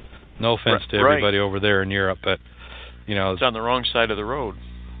 No offense to everybody over there in Europe, but it's on the wrong side of the road.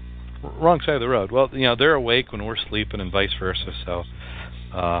 Wrong side of the road. Well, they're awake when we're sleeping, and vice versa. So,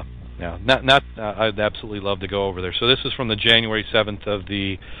 I'd absolutely love to go over there. So this is from the January 7th of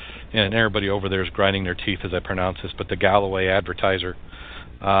the, and everybody over there is grinding their teeth as I pronounce this, but the Galloway Advertiser.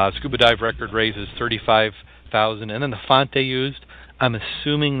 Scuba dive record raises $35,000, and then the font they used, I'm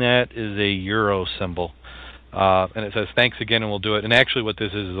assuming that is a Euro symbol. And it says, thanks again, and we'll do it. And actually what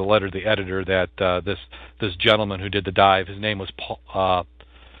this is a letter to the editor that this gentleman who did the dive, his name was Paul,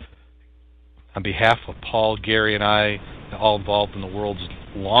 on behalf of Paul, Gary, and I, all involved in the world's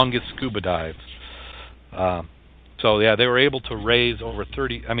longest scuba dive. So yeah, they were able to raise over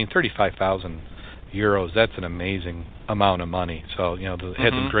 35,000 euros. That's an amazing amount of money. So they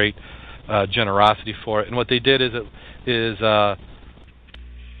had some great generosity for it. And what they did is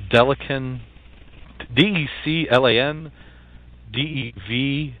Delican, DECLAN,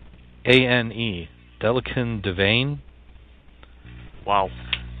 DEVANE, Delican Devane. Wow.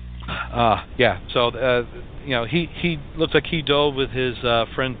 Yeah. So he looks like he dove with his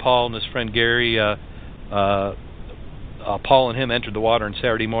friend Paul and his friend Gary. Paul and him entered the water on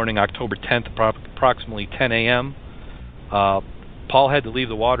Saturday morning, October 10th, approximately 10 a.m. Paul had to leave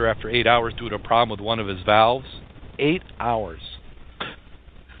the water after 8 hours due to a problem with one of his valves. 8 hours.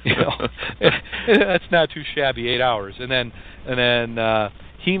 That's not too shabby. 8 hours, and then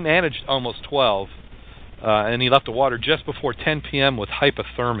he managed almost 12. And he left the water just before 10 p.m. with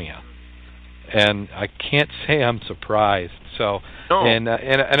hypothermia, and I can't say I'm surprised. So, and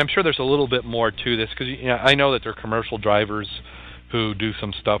I'm sure there's a little bit more to this because I know that there are commercial drivers who do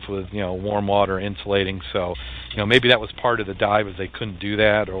some stuff with warm water insulating. So, maybe that was part of the dive is they couldn't do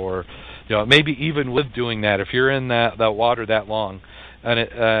that, or maybe even with doing that, if you're in that water that long,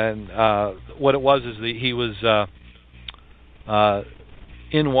 and what it was is that he was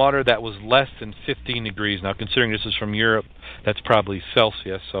in water that was less than 15 degrees. Now, considering this is from Europe, that's probably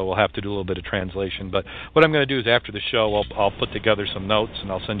Celsius, so we'll have to do a little bit of translation. But what I'm going to do is after the show, I'll put together some notes,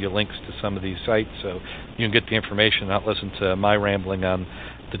 and I'll send you links to some of these sites so you can get the information, not listen to my rambling on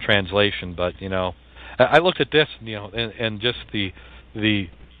the translation. But, I looked at this, and just the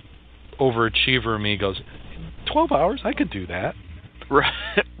overachiever in me goes, 12 hours? I could do that.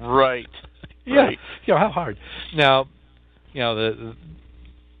 Right. Yeah. Right. How hard? Now,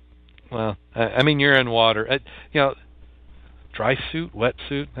 well, you're in water. Dry suit, wet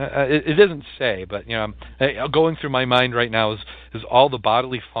suit. It doesn't say, but going through my mind right now is all the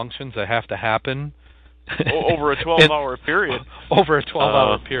bodily functions that have to happen over a 12-hour period. Over a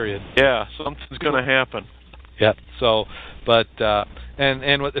 12-hour period. Yeah, something's going to happen. Yeah. So, but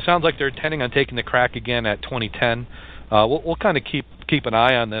and what it sounds like they're intending on taking the crack again at 2010. We'll kind of keep an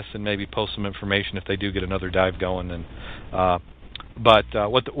eye on this and maybe post some information if they do get another dive going. And but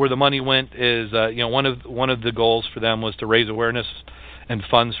where the money went is one of the goals for them was to raise awareness and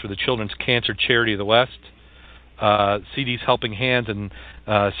funds for the Children's Cancer Charity of the West, CD's Helping Hands, and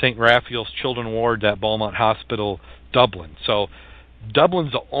St. Raphael's Children Ward at Beaumont Hospital, Dublin. So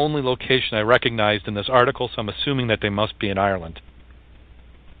Dublin's the only location I recognized in this article, so I'm assuming that they must be in Ireland.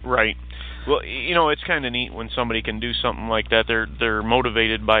 Right. Well, it's kind of neat when somebody can do something like that. They're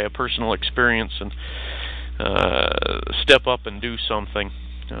motivated by a personal experience and step up and do something.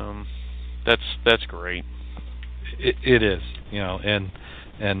 That's great. It is, and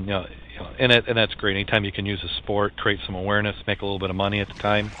that's great. Anytime you can use a sport, create some awareness, make a little bit of money at the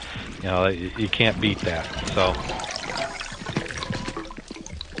time, you can't beat that. So.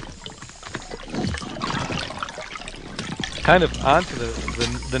 Kind of on to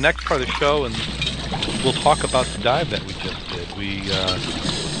the next part of the show, and we'll talk about the dive that we just did. We,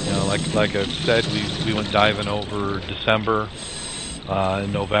 like I said, we went diving over December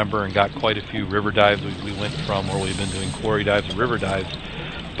and November and got quite a few river dives. We went from where we've been doing quarry dives to river dives.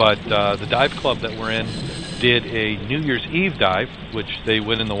 But the dive club that we're in did a New Year's Eve dive, which they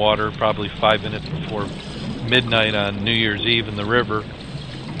went in the water probably 5 minutes before midnight on New Year's Eve in the river.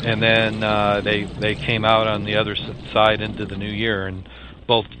 And then they came out on the other side into the new year, and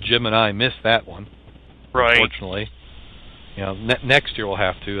both Jim and I missed that one. Right. Unfortunately, next year we'll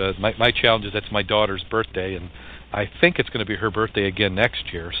have to. My challenge is that's my daughter's birthday, and I think it's going to be her birthday again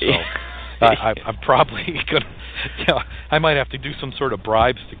next year. So I'm probably gonna. I might have to do some sort of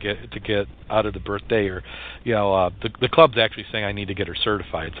bribes to get out of the birthday, or the club's actually saying I need to get her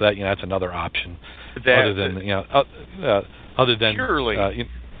certified. So that's another option. Other than surely.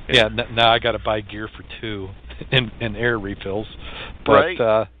 Now I got to buy gear for 2 and air refills. But,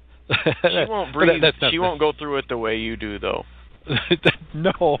 right. She won't breathe. She won't go through it the way you do, though.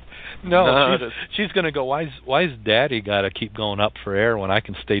 No. She's going to go, why's Daddy got to keep going up for air when I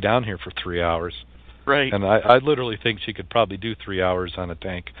can stay down here for 3 hours? Right. And I literally think she could probably do 3 hours on a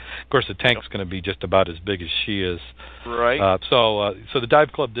tank. Of course, the tank's going to be just about as big as she is. Right. So the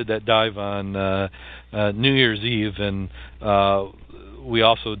dive club did that dive on New Year's Eve, and we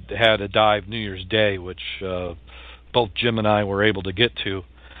also had a dive New Year's Day, which both Jim and I were able to get to.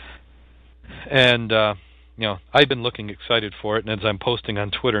 And, I've been looking excited for it, and as I'm posting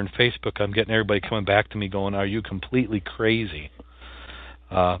on Twitter and Facebook, I'm getting everybody coming back to me going, "Are you completely crazy?"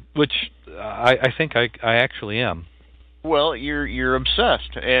 Which I think I actually am. Well, you're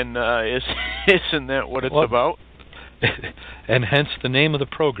obsessed, and isn't that what it's about? And hence the name of the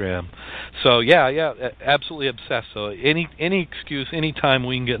program. So yeah, absolutely obsessed. So any excuse, any time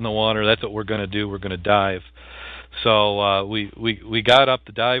we can get in the water, that's what we're going to do. We're going to dive. So we got up.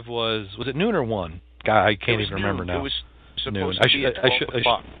 The dive was it noon or 1? God, I can't even remember now. It was supposed noon. to be at 12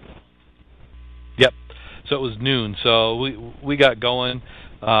 o'clock. Yep. So it was noon. So we got going.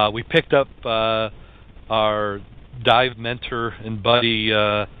 We picked up our dive mentor and buddy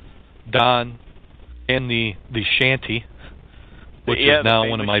Don and the shanty, which is now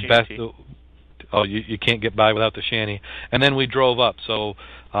one of my best. Oh, you can't get by without the shanty. And then we drove up. So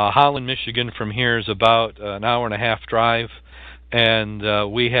Holland, Michigan from here is about an hour and a half drive, and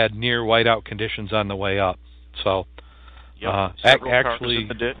we had near whiteout conditions on the way up. So actually, cars in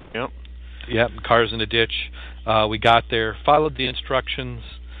the ditch. Yep, cars in the ditch. We got there, followed the instructions.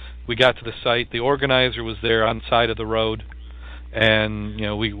 We got to the site. The organizer was there on the side of the road, and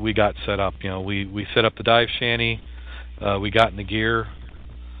we got set up. We set up the dive shanty. We got in the gear.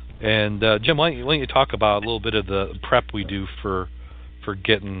 And Jim, why don't you talk about a little bit of the prep we do for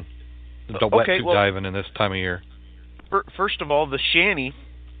getting the wetsuit diving in this time of year? First of all, the shanty,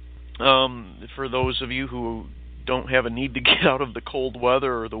 for those of you who don't have a need to get out of the cold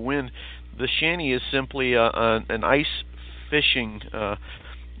weather or the wind, the shanty is simply an ice fishing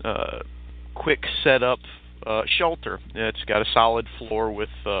quick setup shelter. It's got a solid floor with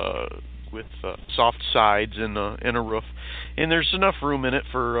soft sides and a roof, and there's enough room in it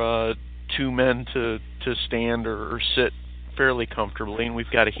for 2 men to stand or sit fairly comfortably, and we've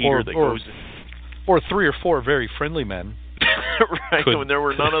got a heater that goes in. Or 3 or 4 very friendly men. Right, when there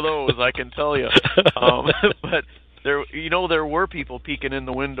were none of those, I can tell you. But there were people peeking in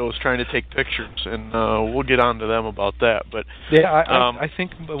the windows trying to take pictures, and we'll get on to them about that. But yeah, I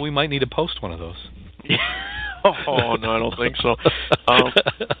think we might need to post one of those. Oh no, I don't think so.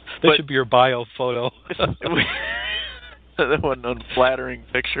 That should be your bio photo. That wasn't an unflattering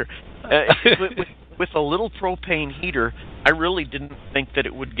picture. With a little propane heater, I really didn't think that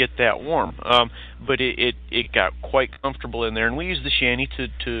it would get that warm, but it got quite comfortable in there. And we used the shanty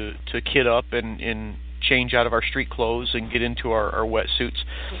to kit up and change out of our street clothes and get into our wetsuits.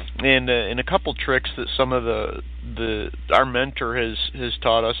 And a couple tricks that some of our mentor has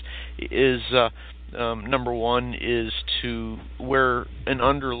taught us is. Number one is to wear an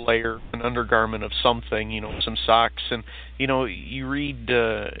undergarment of something, some socks, and you read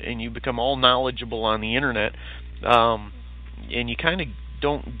and you become all knowledgeable on the internet, and you kind of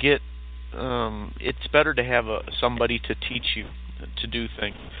don't get. It's better to have somebody to teach you to do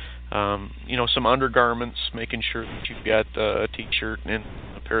things. Some undergarments, making sure that you've got a t-shirt and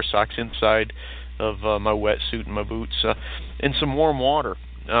a pair of socks inside of my wetsuit and my boots, and some warm water.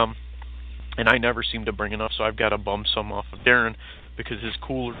 and I never seem to bring enough, so I've got to bum some off of Darrin because his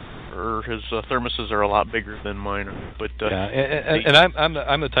cooler or his thermoses are a lot bigger than mine are. But and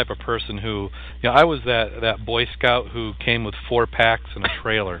I'm the type of person who, I was that Boy Scout who came with 4 packs and a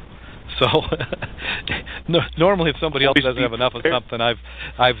trailer. So normally, if somebody else doesn't have enough of something,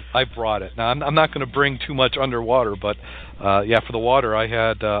 I've brought it. Now I'm not going to bring too much underwater, but for the water, I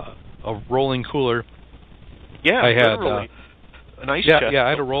had a rolling cooler. Yeah, I had an ice chest. Yeah, I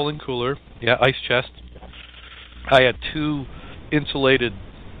had a rolling cooler. Yeah, ice chest. I had 2 insulated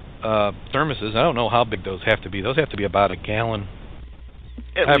thermoses. I don't know how big those have to be. Those have to be about a gallon.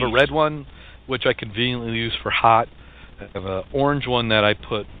 I have a red one, which I conveniently use for hot. I have an orange one that I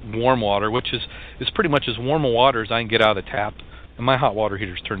put warm water, which is pretty much as warm a water as I can get out of the tap. And my hot water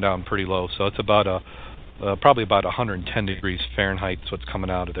heater's turned down pretty low, so it's about probably about 110 degrees Fahrenheit is what's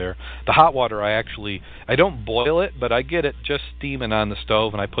coming out of there. The hot water, I don't boil it, but I get it just steaming on the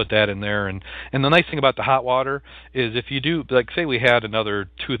stove, and I put that in there. And the nice thing about the hot water is if you do, like say we had another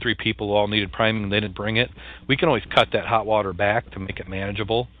 2 or 3 people who all needed priming and they didn't bring it, we can always cut that hot water back to make it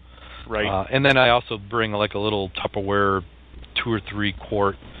manageable. Right. And then I also bring like a little Tupperware 2 or 3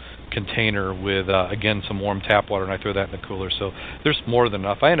 quart container with, again, some warm tap water, and I throw that in the cooler. So there's more than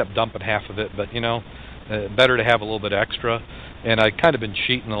enough. I end up dumping half of it, but, better to have a little bit extra. And I kind of been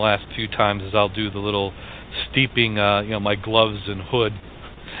cheating the last few times as I'll do the little steeping, my gloves and hood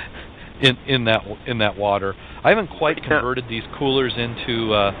in that water. I haven't quite converted these coolers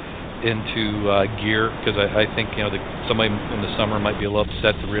into gear because I think somebody in the summer might be a little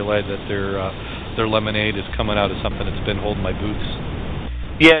upset to realize that their lemonade is coming out of something that's been holding my boots.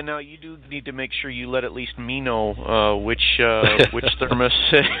 Yeah, now you do need to make sure you let at least me know which thermos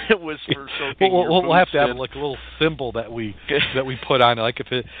it was for soaking your boots. We'll have to have like a little symbol that we put on it. Like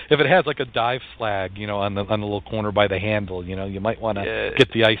if it has like a dive flag, on the little corner by the handle, you might want to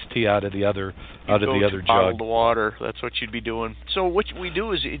get the iced tea out of the other jug. Bottled water. That's what you'd be doing. So what we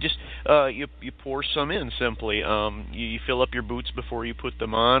do is you just you pour some in simply. You fill up your boots before you put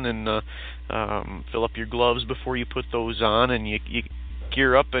them on, and fill up your gloves before you put those on, and you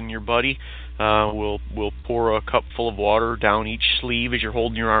gear up, and your buddy will pour a cup full of water down each sleeve as you're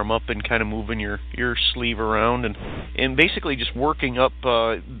holding your arm up and kind of moving your sleeve around, and basically just working up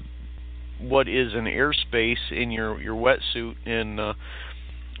what is an airspace in your wetsuit and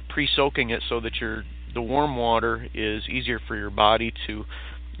pre-soaking it so that the warm water is easier for your body to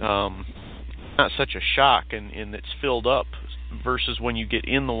not such a shock and it's filled up versus when you get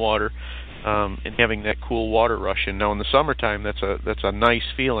in the water. And having that cool water rush in. Now in the summertime, that's a nice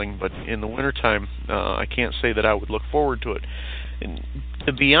feeling, but in the wintertime, I can't say that I would look forward to it. And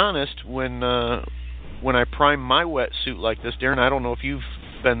to be honest, when I prime my wetsuit like this, Darrin, I don't know if you've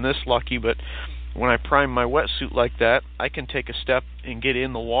been this lucky, but when I prime my wetsuit like that, I can take a step and get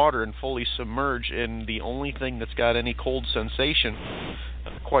in the water and fully submerge, and the only thing that's got any cold sensation,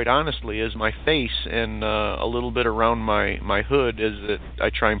 quite honestly, is my face and a little bit around my hood as that I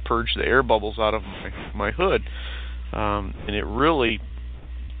try and purge the air bubbles out of my hood. And it really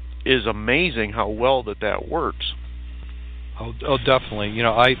is amazing how well that works. Oh, definitely.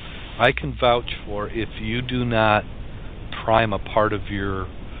 I can vouch for if you do not prime a part of your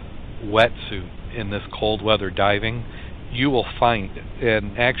wetsuit in this cold weather diving, you will find it.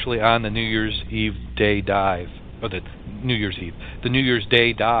 And actually on the New Year's Eve day dive, or the New Year's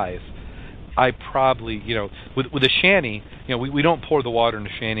Day dive, I probably, with a shanty, we don't pour the water in the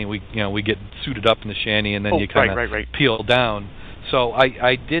shanty. We get suited up in the shanty, and then you kind of peel down. So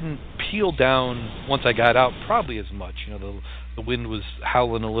I didn't peel down once I got out probably as much. The wind was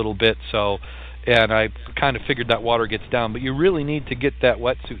howling a little bit, and I kind of figured that water gets down. But you really need to get that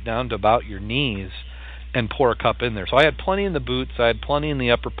wetsuit down to about your knees and pour a cup in there. So I had plenty in the boots. I had plenty in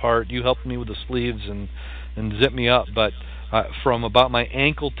the upper part. You helped me with the sleeves and zip me up, but from about my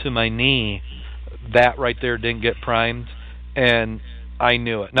ankle to my knee, that right there didn't get primed, and I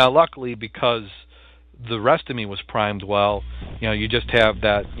knew it. Now, luckily, because the rest of me was primed well, you just have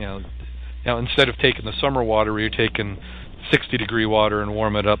that, instead of taking the summer water where you're taking 60-degree water and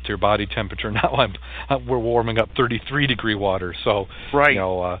warm it up to your body temperature, now we're warming up 33-degree water. So, right.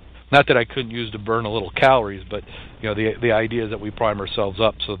 Not that I couldn't use to burn a little calories, but the idea is that we prime ourselves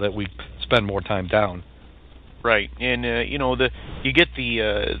up so that we spend more time down. Right, and you get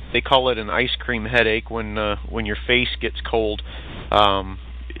they call it an ice cream headache when your face gets cold.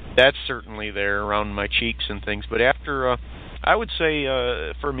 That's certainly there around my cheeks and things. But after, I would say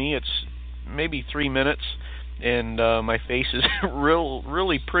for me, it's maybe 3 minutes, and my face is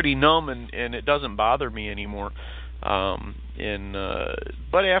really pretty numb, and it doesn't bother me anymore. But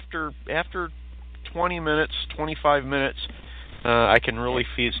after 20 minutes, 25 minutes, I can really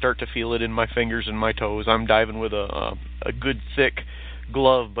start to feel it in my fingers and my toes. I'm diving with a good thick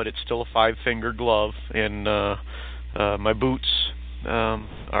glove, but it's still a 5-finger glove, and my boots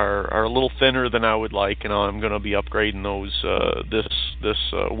are a little thinner than I would like, and I'm going to be upgrading those this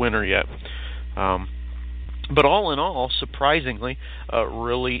winter yet. But all in all, surprisingly, a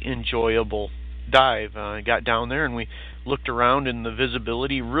really enjoyable dive. I got down there and we looked around, and the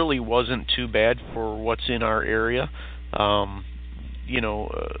visibility really wasn't too bad for what's in our area. Only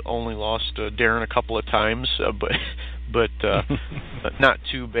lost Darrin a couple of times, but not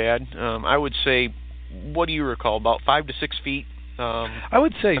too bad. I would say, what do you recall? About 5 to 6 feet. I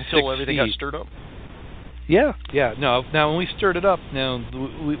would say until 6 everything feet. got stirred up. Yeah. No, now when we stirred it up,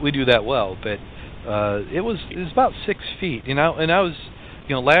 we do that well, but it was about 6 feet. And I was,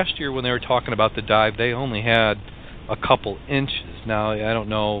 last year when they were talking about the dive, they only had a couple inches. Now I don't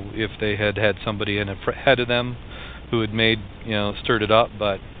know if they had somebody in ahead of them who had stirred it up,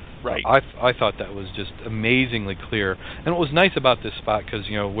 but right. I thought that was just amazingly clear. And what was nice about this spot, because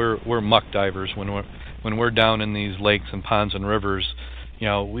we're muck divers when we're down in these lakes and ponds and rivers.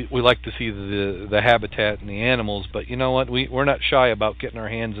 We like to see the habitat and the animals, but you know what? We're not shy about getting our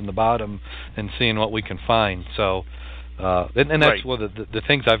hands in the bottom and seeing what we can find. So, and that's one of the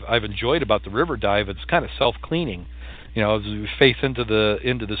things I've enjoyed about the river dive. It's kind of self-cleaning. As you face into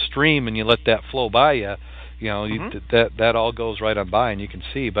the stream and you let that flow by you, that all goes right on by and you can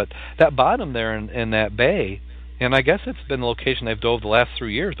see. But that bottom there in that bay, and I guess it's been the location they've dove the last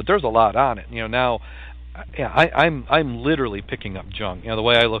 3 years, but there's a lot on it. Now. Yeah, I'm literally picking up junk. The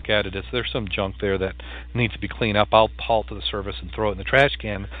way I look at it is there's some junk there that needs to be cleaned up. I'll haul to the surface and throw it in the trash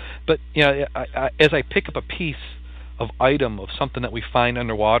can. But as I pick up a piece of item of something that we find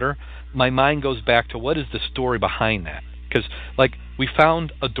underwater, my mind goes back to what is the story behind that? Because we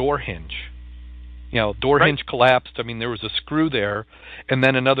found a door hinge. Hinge collapsed. I mean, there was a screw there, and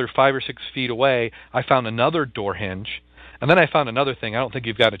then another 5 or 6 feet away, I found another door hinge. And then I found another thing. I don't think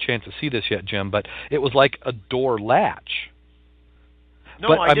you've got a chance to see this yet, Jim, but it was like a door latch. No,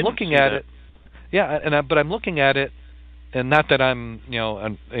 but I'm looking at it. Yeah, but I'm looking at it, and not that I'm,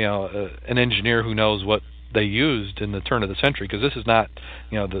 an engineer who knows what they used in the turn of the century, because this is not,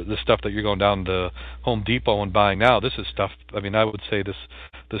 the stuff that you're going down to Home Depot and buying now. This is stuff. I mean, I would say this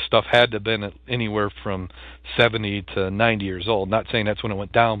stuff had to have been anywhere from 70 to 90 years old. Not saying that's when it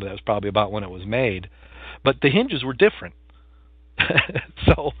went down, but that's probably about when it was made. But the hinges were different.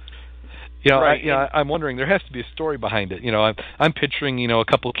 So, I'm wondering, there has to be a story behind it. I'm picturing, a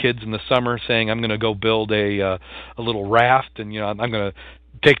couple kids in the summer saying, I'm going to go build a little raft, and I'm going to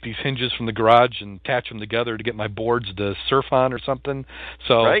take these hinges from the garage and attach them together to get my boards to surf on or something.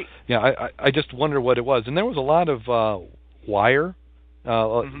 So, I just wonder what it was. And there was a lot of wire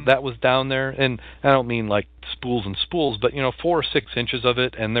that was down there, and I don't mean like spools and spools, but 4 or 6 inches of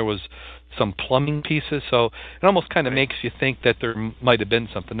it, and there was some plumbing pieces, so it almost kind of makes you think that there might have been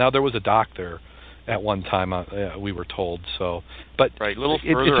something. Now there was a dock there at one time, we were told. So, but a little it's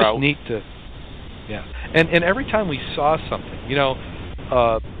further just out. Neat to, and every time we saw something,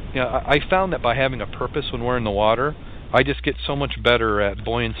 I found that by having a purpose when we're in the water, I just get so much better at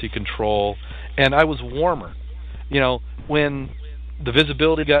buoyancy control, and I was warmer. When the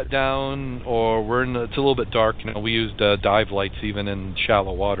visibility got down, or it's a little bit dark. We used dive lights even in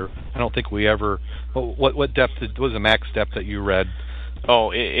shallow water. I don't think we ever. What depth was the max depth that you read? Oh,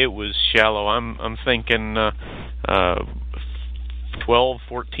 it was shallow. I'm thinking 12,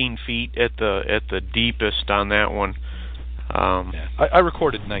 14 feet at the deepest on that one. I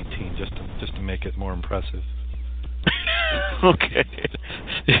recorded 19 just to make it more impressive. Okay.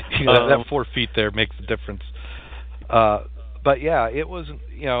 That 4 feet there makes a difference. But yeah, it wasn't,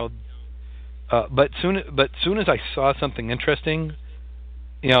 but soon as I saw something interesting,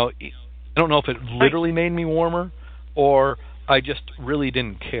 I don't know if it literally made me warmer or I just really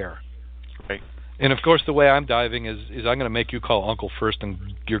didn't care. Right. And of course, the way I'm diving is I'm going to make you call Uncle first, and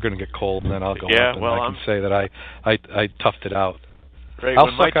you're going to get cold, and then I'll go up, and I can say that I toughed it out. Right. I'll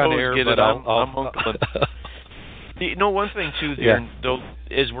when suck my on toes air, get but it, I'm Uncle. One thing too, there, though,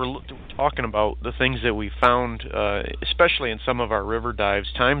 is we're talking about the things that we found, especially in some of our river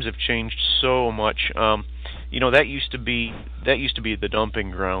dives. Times have changed so much. That used to be the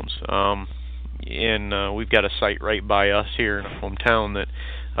dumping grounds, and we've got a site right by us here in our hometown that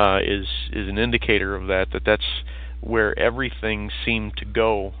is an indicator of that. That's where everything seemed to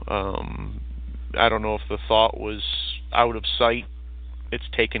go. I don't know if the thought was out of sight, it's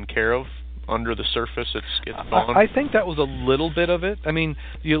taken care of. Under the surface, it's gone. I think that was a little bit of it. I mean,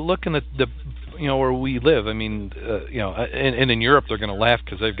 you look in the where we live. I mean, and in Europe they're going to laugh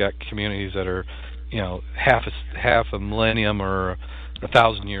because they've got communities that are, half a millennium or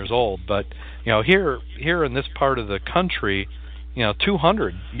 1,000 years old. But here in this part of the country,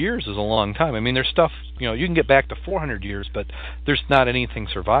 200 years is a long time. I mean, there's stuff, you can get back to 400 years, but there's not anything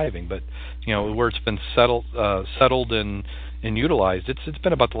surviving. But where it's been settled and utilized, it's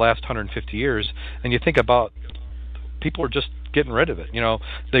been about the last 150 years. And you think about, people are just getting rid of it.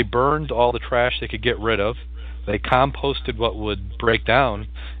 They burned all the trash they could get rid of. They composted what would break down,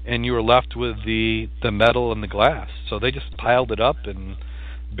 and you were left with the metal and the glass. So they just piled it up and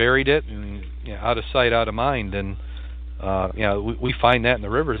buried it, and out of sight, out of mind. And we find that in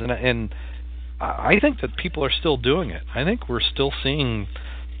the rivers, and I think that people are still doing it. I think we're still seeing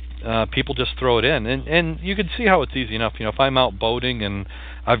people just throw it in, and you can see how it's easy enough. If I'm out boating and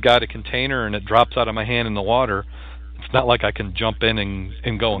I've got a container and it drops out of my hand in the water, it's not like I can jump in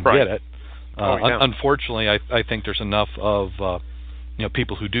and go and get it. Unfortunately, I think there's enough of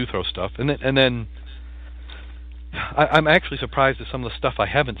people who do throw stuff, and then I'm actually surprised at some of the stuff I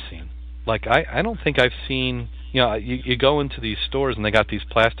haven't seen. Like I don't think I've seen. You go into these stores and they got these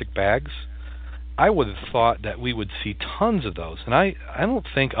plastic bags. I would have thought that we would see tons of those, and I don't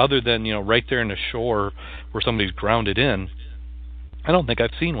think, other than right there in the shore where somebody's grounded in, I don't think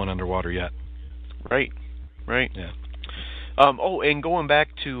I've seen one underwater yet. Right. Yeah. And going back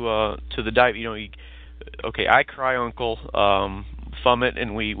to the dive, I cry uncle, thumb it,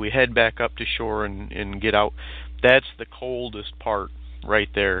 and we head back up to shore and get out. That's the coldest part right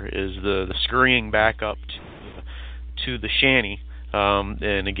there, is the scurrying back up to the shanty.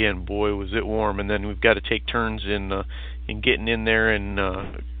 And again, boy, was it warm. And then we've got to take turns in getting in there and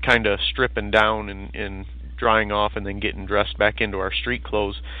kind of stripping down and drying off, and then getting dressed back into our street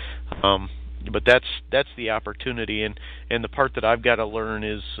clothes. But that's the opportunity, and the part that I've got to learn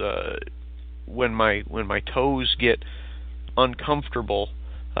is when my toes get uncomfortable,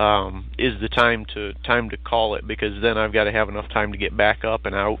 is the time to call it, because then I've got to have enough time to get back up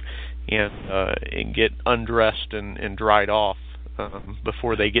and out and get undressed and dried off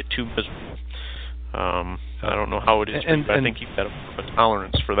before they get too miserable. I don't know how it is, but I think you've got a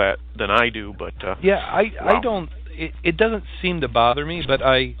tolerance for that than I do. But I don't. It doesn't seem to bother me, but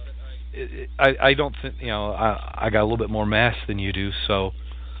I don't think, I got a little bit more mass than you do, so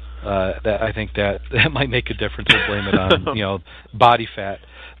that I think that might make a difference. We'll blame it on body fat,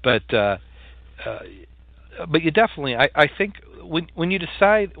 but you definitely, I think when you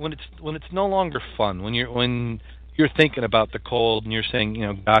decide, when it's no longer fun, when you're thinking about the cold and you're saying,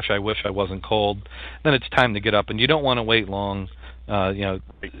 gosh, I wish I wasn't cold, then it's time to get up, and you don't want to wait long,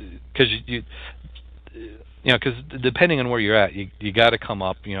 because because depending on where you're at, you got to come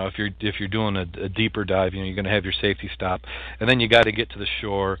up. If you're doing a deeper dive, you're going to have your safety stop, and then you got to get to the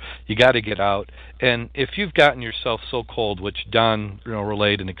shore. You got to get out, and if you've gotten yourself so cold, which Don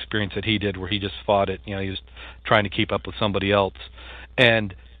relayed an experience that he did, where he just fought it. He was trying to keep up with somebody else,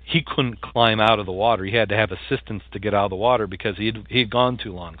 and he couldn't climb out of the water. He had to have assistance to get out of the water because he'd gone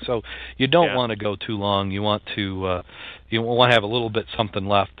too long. So you don't want to go too long. You want to have a little bit something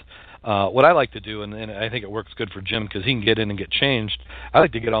left. What I like to do, and I think it works good for Jim because he can get in and get changed, I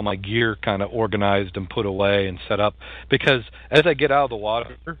like to get all my gear kind of organized and put away and set up, because as I get out of the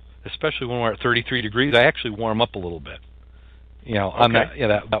water, especially when we're at 33 degrees, I actually warm up a little bit. On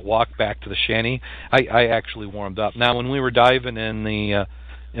that walk back to the shanty, I actually warmed up. Now, when we were diving in the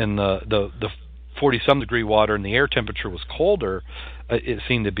 40-some degree water and the air temperature was colder, it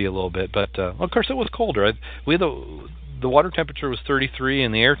seemed to be a little bit, but of course it was colder. We had the water temperature was 33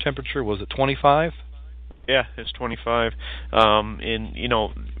 and the air temperature was at 25. Yeah, it's 25. I'm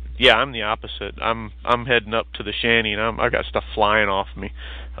the opposite. I'm heading up to the shanty and I got stuff flying off me.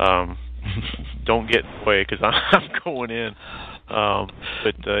 Don't get in the way because I'm going in.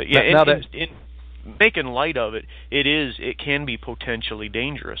 Making light of it, it can be potentially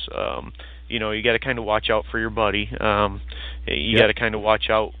dangerous. You got to kind of watch out for your buddy. You got to kind of watch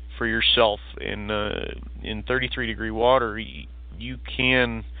out for yourself. In 33 degree water, you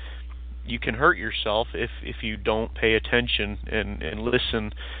can hurt yourself if you don't pay attention and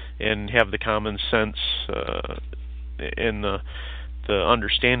listen and have the common sense and the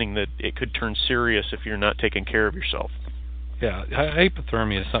understanding that it could turn serious if you're not taking care of yourself. Yeah,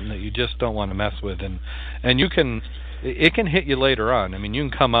 hypothermia is something that you just don't want to mess with, and it can hit you later on. I mean, you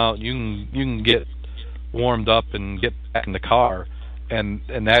can come out, you can get warmed up and get back in the car, and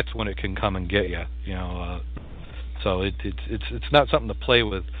that's when it can come and get you. So it's not something to play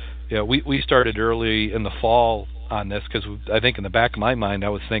with. We started early in the fall on this because I think in the back of my mind I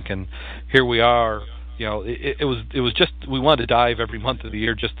was thinking, here we are. It was just, we wanted to dive every month of the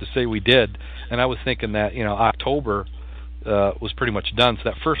year just to say we did, and I was thinking that October was pretty much done. So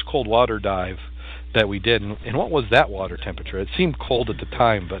that first cold water dive, that we did. And what was that water temperature? It seemed cold at the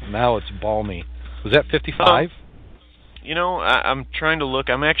time, but now it's balmy. Was that 55? I'm trying to look.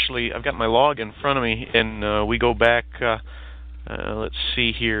 I've got my log in front of me, and we go back. Let's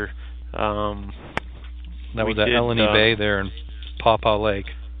see here. That was at Eleni Bay there in Paw Paw Lake.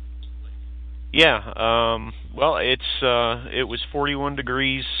 Yeah. Well, it was 41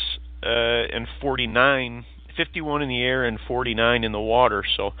 degrees and 51 in the air and 49 in the water.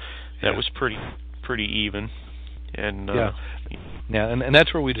 So that was pretty even. And and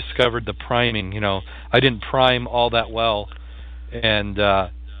that's where we discovered the priming. I didn't prime all that well, and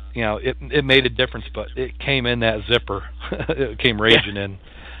it made a difference, but it came in that zipper. It came raging in.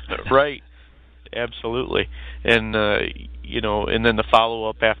 Right. Absolutely. And and then the follow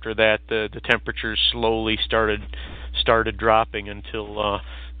up after that, the temperatures slowly started dropping until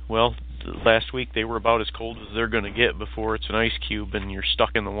last week they were about as cold as they're going to get before it's an ice cube and you're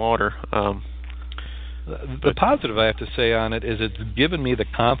stuck in the water. The positive I have to say on it is it's given me the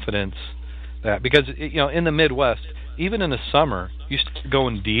confidence that, because in the Midwest, even in the summer, you start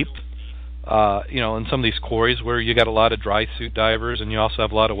going deep, in some of these quarries where you got a lot of dry suit divers and you also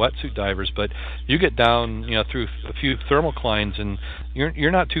have a lot of wetsuit divers, but you get down through a few thermoclines and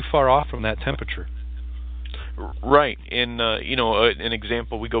you're not too far off from that temperature. Right. And an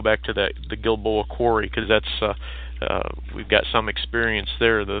example, we go back to the Gilboa quarry, because that's we've got some experience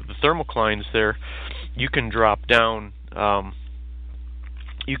there. The thermoclines there, you can drop down. I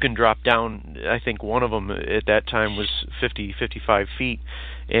think one of them at that time was 55 feet,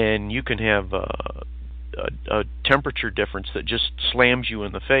 and you can have a temperature difference that just slams you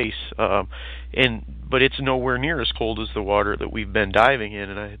in the face. But it's nowhere near as cold as the water that we've been diving in,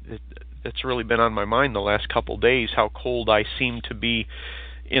 and it's really been on my mind the last couple days how cold I seem to be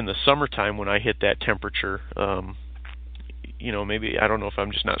in the summertime when I hit that temperature. Maybe I don't know if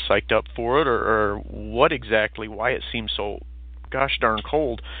I'm just not psyched up for it or what exactly, why it seems so gosh darn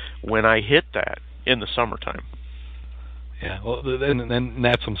cold when I hit that in the summertime. Yeah, well, and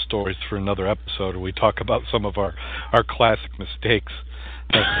that's some stories for another episode where we talk about some of our classic mistakes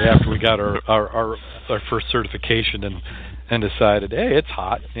after we got our first certification and decided, hey, it's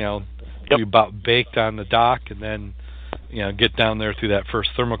hot. We about baked on the dock, and then get down there through that first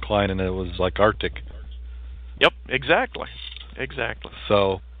thermocline, and it was like Arctic. Yep, exactly.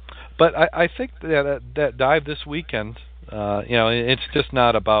 So, but I think that dive this weekend, it's just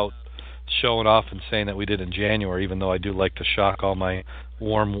not about showing off and saying that we did in January, even though I do like to shock all my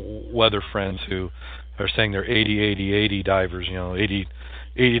warm weather friends who are saying they're 80 divers,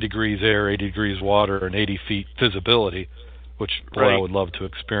 80 degrees air, 80 degrees water, and 80 feet visibility, which I would love to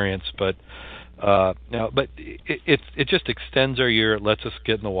experience. But but it just extends our year. It lets us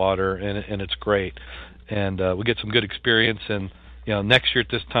get in the water, and it's great. And we get some good experience. And next year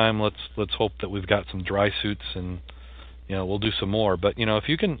at this time, let's hope that we've got some dry suits, and we'll do some more. But if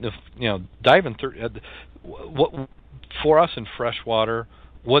you can, dive in what for us in freshwater,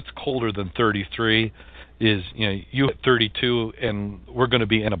 what's colder than 33 is you at 32, and we're going to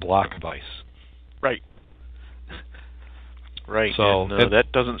be in a block of ice. Right. Right. So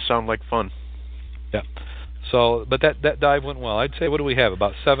that doesn't sound like fun. Yeah. So, but that dive went well. I'd say, what do we have?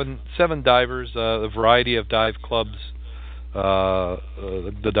 About seven divers, a variety of dive clubs.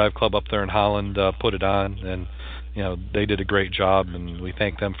 The dive club up there in Holland put it on, and they did a great job, and we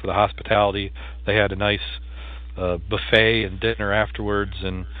thank them for the hospitality. They had a nice buffet and dinner afterwards,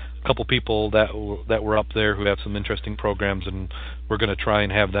 and a couple people that were up there who have some interesting programs, and we're going to try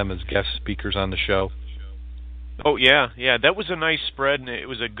and have them as guest speakers on the show. Oh yeah, that was a nice spread, and it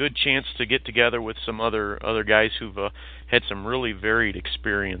was a good chance to get together with some other guys who've had some really varied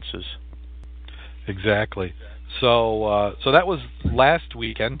experiences. Exactly. So that was last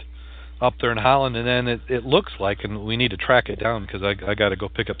weekend up there in Holland, and then it looks like, and we need to track it down because I got to go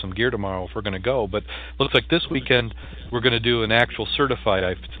pick up some gear tomorrow if we're going to go. But it looks like this weekend we're going to do an actual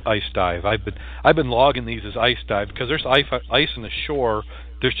certified ice dive. I've been logging these as ice dive because there's ice on the shore.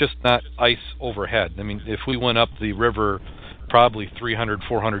 There's just not ice overhead. I mean, if we went up the river probably 300,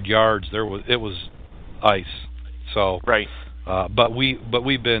 400 yards, it was ice. So right. But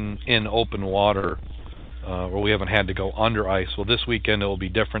we've been in open water where we haven't had to go under ice. Well, this weekend it will be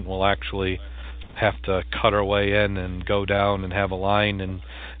different. We'll actually have to cut our way in and go down and have a line and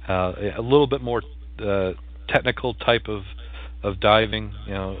a little bit more technical type of diving,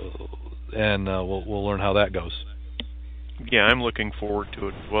 and we'll learn how that goes. Yeah, I'm looking forward to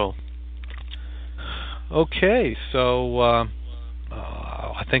it as well. Okay, so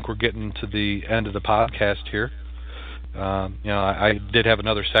I think we're getting to the end of the podcast here. I did have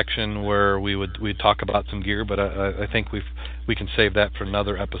another section where we'd talk about some gear, but I think we can save that for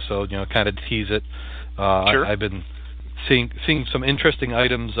another episode. Kind of tease it. Sure. I've been seeing some interesting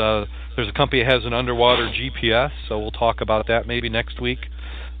items. There's a company that has an underwater GPS, so we'll talk about that maybe next week.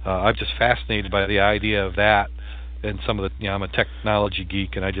 I'm just fascinated by the idea of that, and some of the. I'm a technology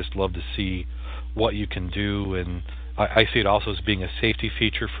geek, and I just love to see what you can do, and I see it also as being a safety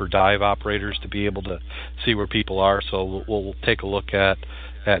feature for dive operators to be able to see where people are. So we'll take a look at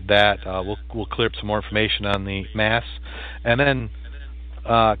that. We'll clear up some more information on the mass, and then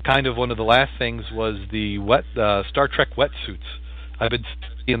kind of one of the last things was the Star Trek wetsuits. I've been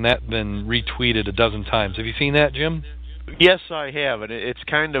seeing that been retweeted a dozen times. Have you seen that, Jim? Yes, I have, and it's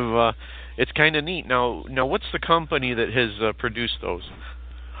kind of neat. Now, what's the company that has produced those?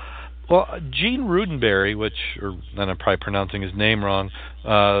 Well, Gene Roddenberry, and I'm probably pronouncing his name wrong,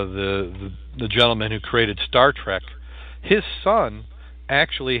 the gentleman who created Star Trek, his son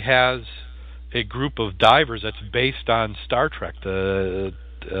actually has a group of divers that's based on Star Trek, the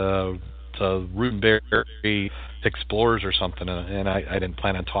Roddenberry Explorers or something, and I didn't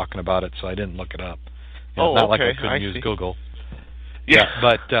plan on talking about it, so I didn't look it up. It's not like I couldn't use Google. Yeah,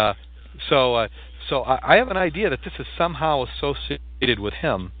 but so I have an idea that this is somehow associated with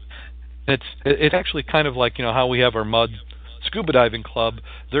him. It's actually kind of like how we have our mud scuba diving club.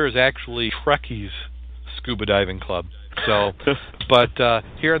 There is actually Trekkies scuba diving club. So, but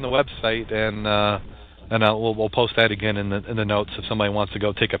here on the website, and we'll post that again in the notes if somebody wants to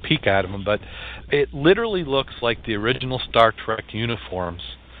go take a peek at them. But it literally looks like the original Star Trek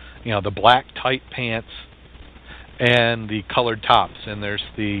uniforms. The black tight pants and the colored tops, and there's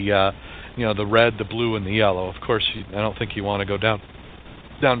the the red, the blue, and the yellow. Of course, I don't think you want to go down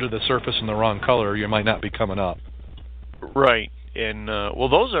to the surface in the wrong color, you might not be coming up. Right, and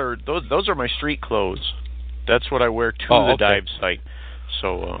those are my street clothes. That's what I wear to the dive site.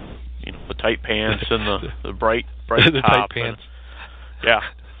 So the tight pants and the bright the top. Tight pants. Yeah.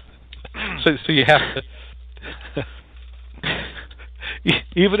 So you have to.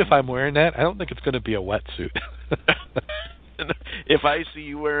 Even if I'm wearing that, I don't think it's going to be a wetsuit. If I see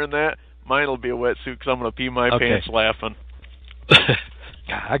you wearing that, mine will be a wetsuit because I'm going to pee my pants laughing. God,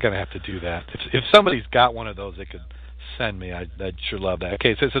 I'm going to have to do that. If somebody's got one of those, they could send me. I'd sure love that.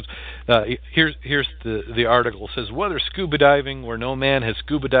 Okay, so it says, here's the article. It says, whether scuba diving where no man has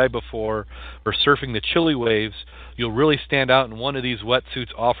scuba dived before or surfing the chilly waves, you'll really stand out in one of these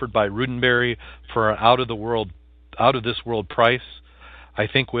wetsuits offered by Roddenberry for an out of this world price. I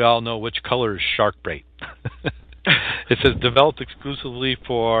think we all know which color is shark bait. It says, developed exclusively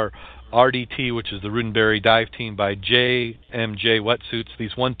for RDT, which is the Roddenberry dive team, by JMJ Wetsuits.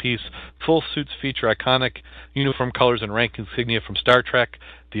 These one-piece full suits feature iconic uniform colors and rank insignia from Star Trek,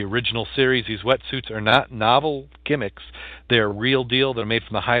 the original series. These wetsuits are not novel gimmicks. They are real deal. They're made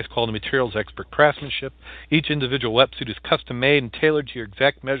from the highest quality materials, expert craftsmanship. Each individual wetsuit is custom-made and tailored to your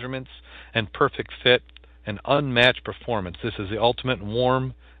exact measurements and perfect fit and unmatched performance. This is the ultimate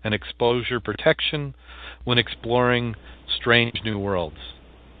warm and exposure protection when exploring strange new worlds.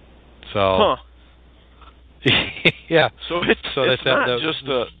 So, yeah. So it's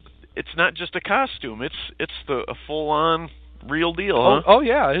not just a costume. It's a full-on real deal. Huh? Oh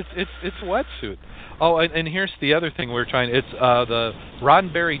yeah. It's a wetsuit. Oh, and here's the other thing we're trying. It's the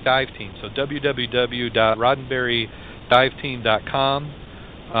Roddenberry Dive Team. So www.roddenberrydiveteam.com.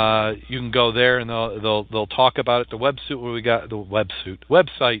 You can go there and they'll talk about it. The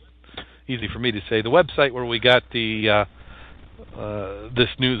website. Easy for me to say. The website where we got the this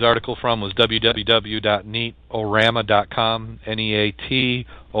news article from was www.neatorama.com,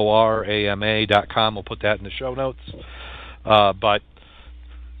 neatorama.com. We'll put that in the show notes. But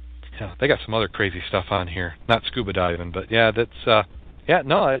they got some other crazy stuff on here. Not scuba diving, but but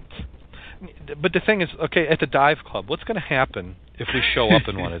the thing is, okay, at the dive club, what's going to happen if we show up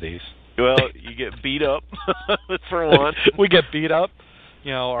in one of these? Well, you get beat up for one. We get beat up.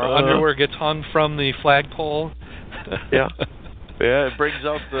 Our underwear gets hung from the flagpole. Yeah. Yeah, it brings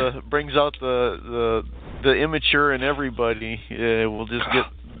out the immature in everybody. We'll just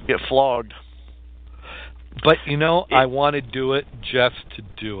get flogged. But I want to do it just to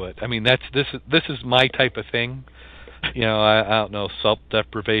do it. I mean, this is my type of thing. I don't know,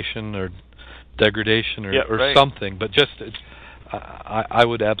 self-deprivation or degradation or something. But just I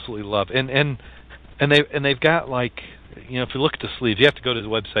would absolutely love. And they've got like. If you look at the sleeves, you have to go to the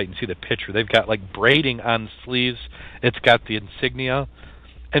website and see the picture. They've got like braiding on the sleeves. It's got the insignia.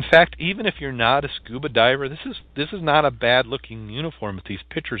 In fact, even if you're not a scuba diver, this is not a bad looking uniform if these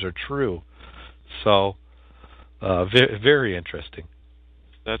pictures are true. So, very, very interesting.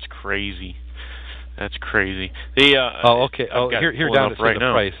 That's crazy. That's crazy. The okay. Here down to right the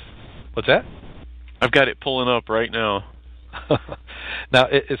now. price. What's that? I've got it pulling up right now. Now,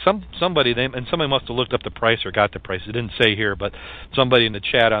 somebody must have looked up the price or got the price. It didn't say here, but somebody in the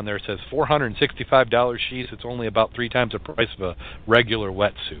chat on there says $465 sheaths. It's only about 3 times the price of a regular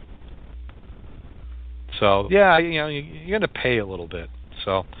wetsuit. So yeah, you're going to pay a little bit.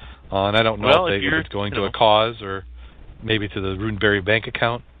 So, and I don't know if it's going to a cause or maybe to the Runeberry bank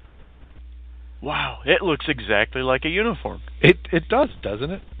account. Wow, it looks exactly like a uniform. It does,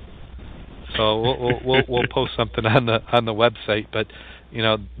 doesn't it? So we'll post something on the website, but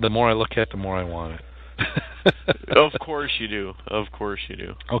the more I look at it, the more I want it. Of course you do. Of course you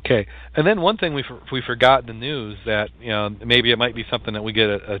do. Okay, and then one thing we forgot in the news that maybe it might be something that we get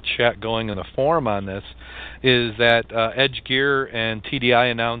a chat going in the forum on this is that Edge Gear and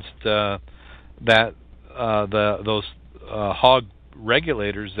TDI announced that those hog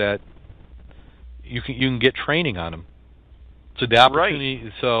regulators that you can get training on them. So the opportunity.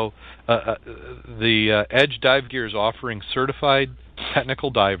 Right. So the Edge Dive Gear is offering certified technical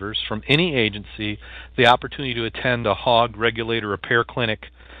divers from any agency the opportunity to attend a hog regulator repair clinic.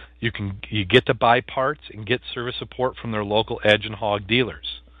 You get to buy parts and get service support from their local Edge and hog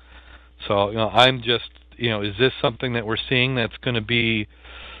dealers. So I'm just is this something that we're seeing that's going to be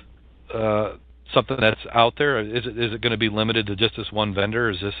something that's out there? Is it going to be limited to just this one vendor?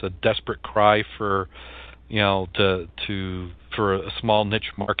 Is this a desperate cry for for a small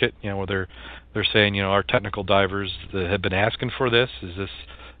niche market, where they're saying, our technical divers that have been asking for this, is this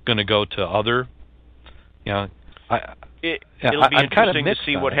going to go to other, It'll be interesting to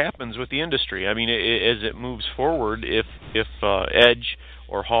see what happens with the industry. I mean, as it moves forward, if Edge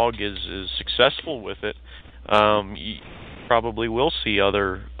or Hog is successful with it, you probably will see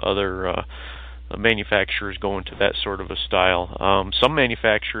other manufacturers go into that sort of a style. Some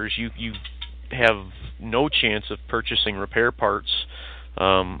manufacturers, you have no chance of purchasing repair parts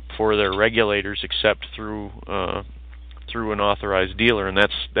for their regulators except through an authorized dealer, and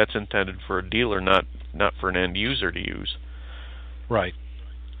that's intended for a dealer, not for an end user to use. Right.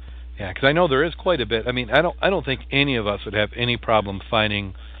 Yeah, because I know there is quite a bit. I mean, I don't think any of us would have any problem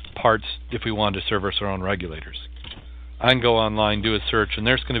finding parts if we wanted to service our own regulators. I can go online, do a search, and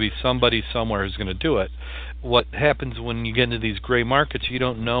there's going to be somebody somewhere who's going to do it. What happens when you get into these gray markets? You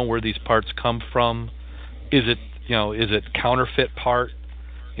don't know where these parts come from. Is it counterfeit part?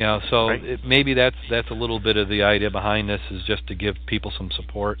 So right. Maybe that's a little bit of the idea behind this, is just to give people some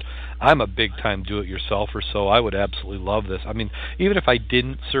support. I'm a big-time do-it-yourselfer, so I would absolutely love this. I mean, even if I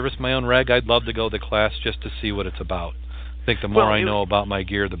didn't service my own reg, I'd love to go to the class just to see what it's about. I think the more I know about my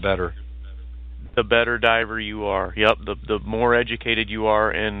gear, the better. The better diver you are. Yep, the more educated you are,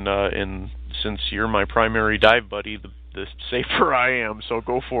 and since you're my primary dive buddy, the safer I am. So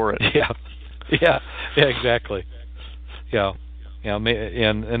go for it. Yeah, exactly. Yeah, and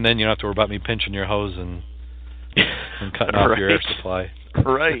then you don't have to worry about me pinching your hose and cutting off your air supply.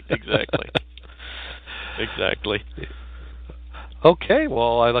 Right, exactly. Exactly. Okay,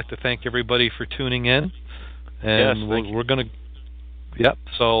 well, I'd like to thank everybody for tuning in, and we're going to. Yep.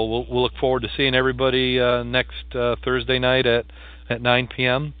 So we'll look forward to seeing everybody next Thursday night at 9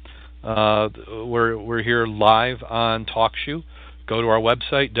 p.m. We're here live on TalkShoe. Go to our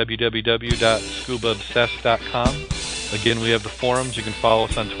website, www.scubaobsessed.com. Again, we have the forums. You can follow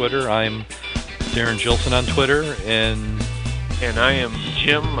us on Twitter. I'm Darrin Gilson on Twitter, and I am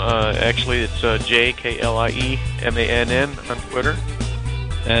Jim. Actually, it's JKLIEMANN on Twitter.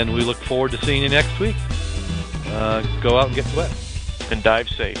 And we look forward to seeing you next week. Go out and get wet. And dive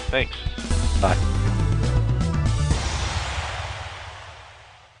safe. Thanks. Bye.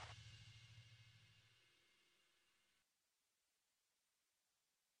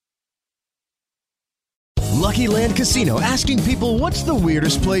 Lucky Land Casino, asking people, what's the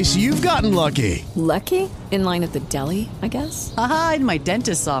weirdest place you've gotten lucky? Lucky? In line at the deli, I guess? Aha, in my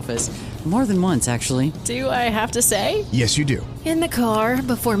dentist's office. More than once, actually. Do I have to say? Yes, you do. In the car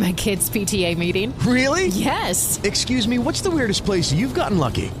before my kids' PTA meeting. Really? Yes. Excuse me, what's the weirdest place you've gotten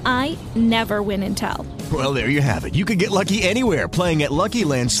lucky? I never win and tell. Well, there you have it. You can get lucky anywhere, playing at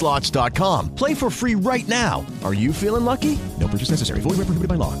LuckyLandSlots.com. Play for free right now. Are you feeling lucky? No purchase necessary. Void where prohibited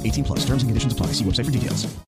by law. 18+. Terms and conditions apply. See website for details.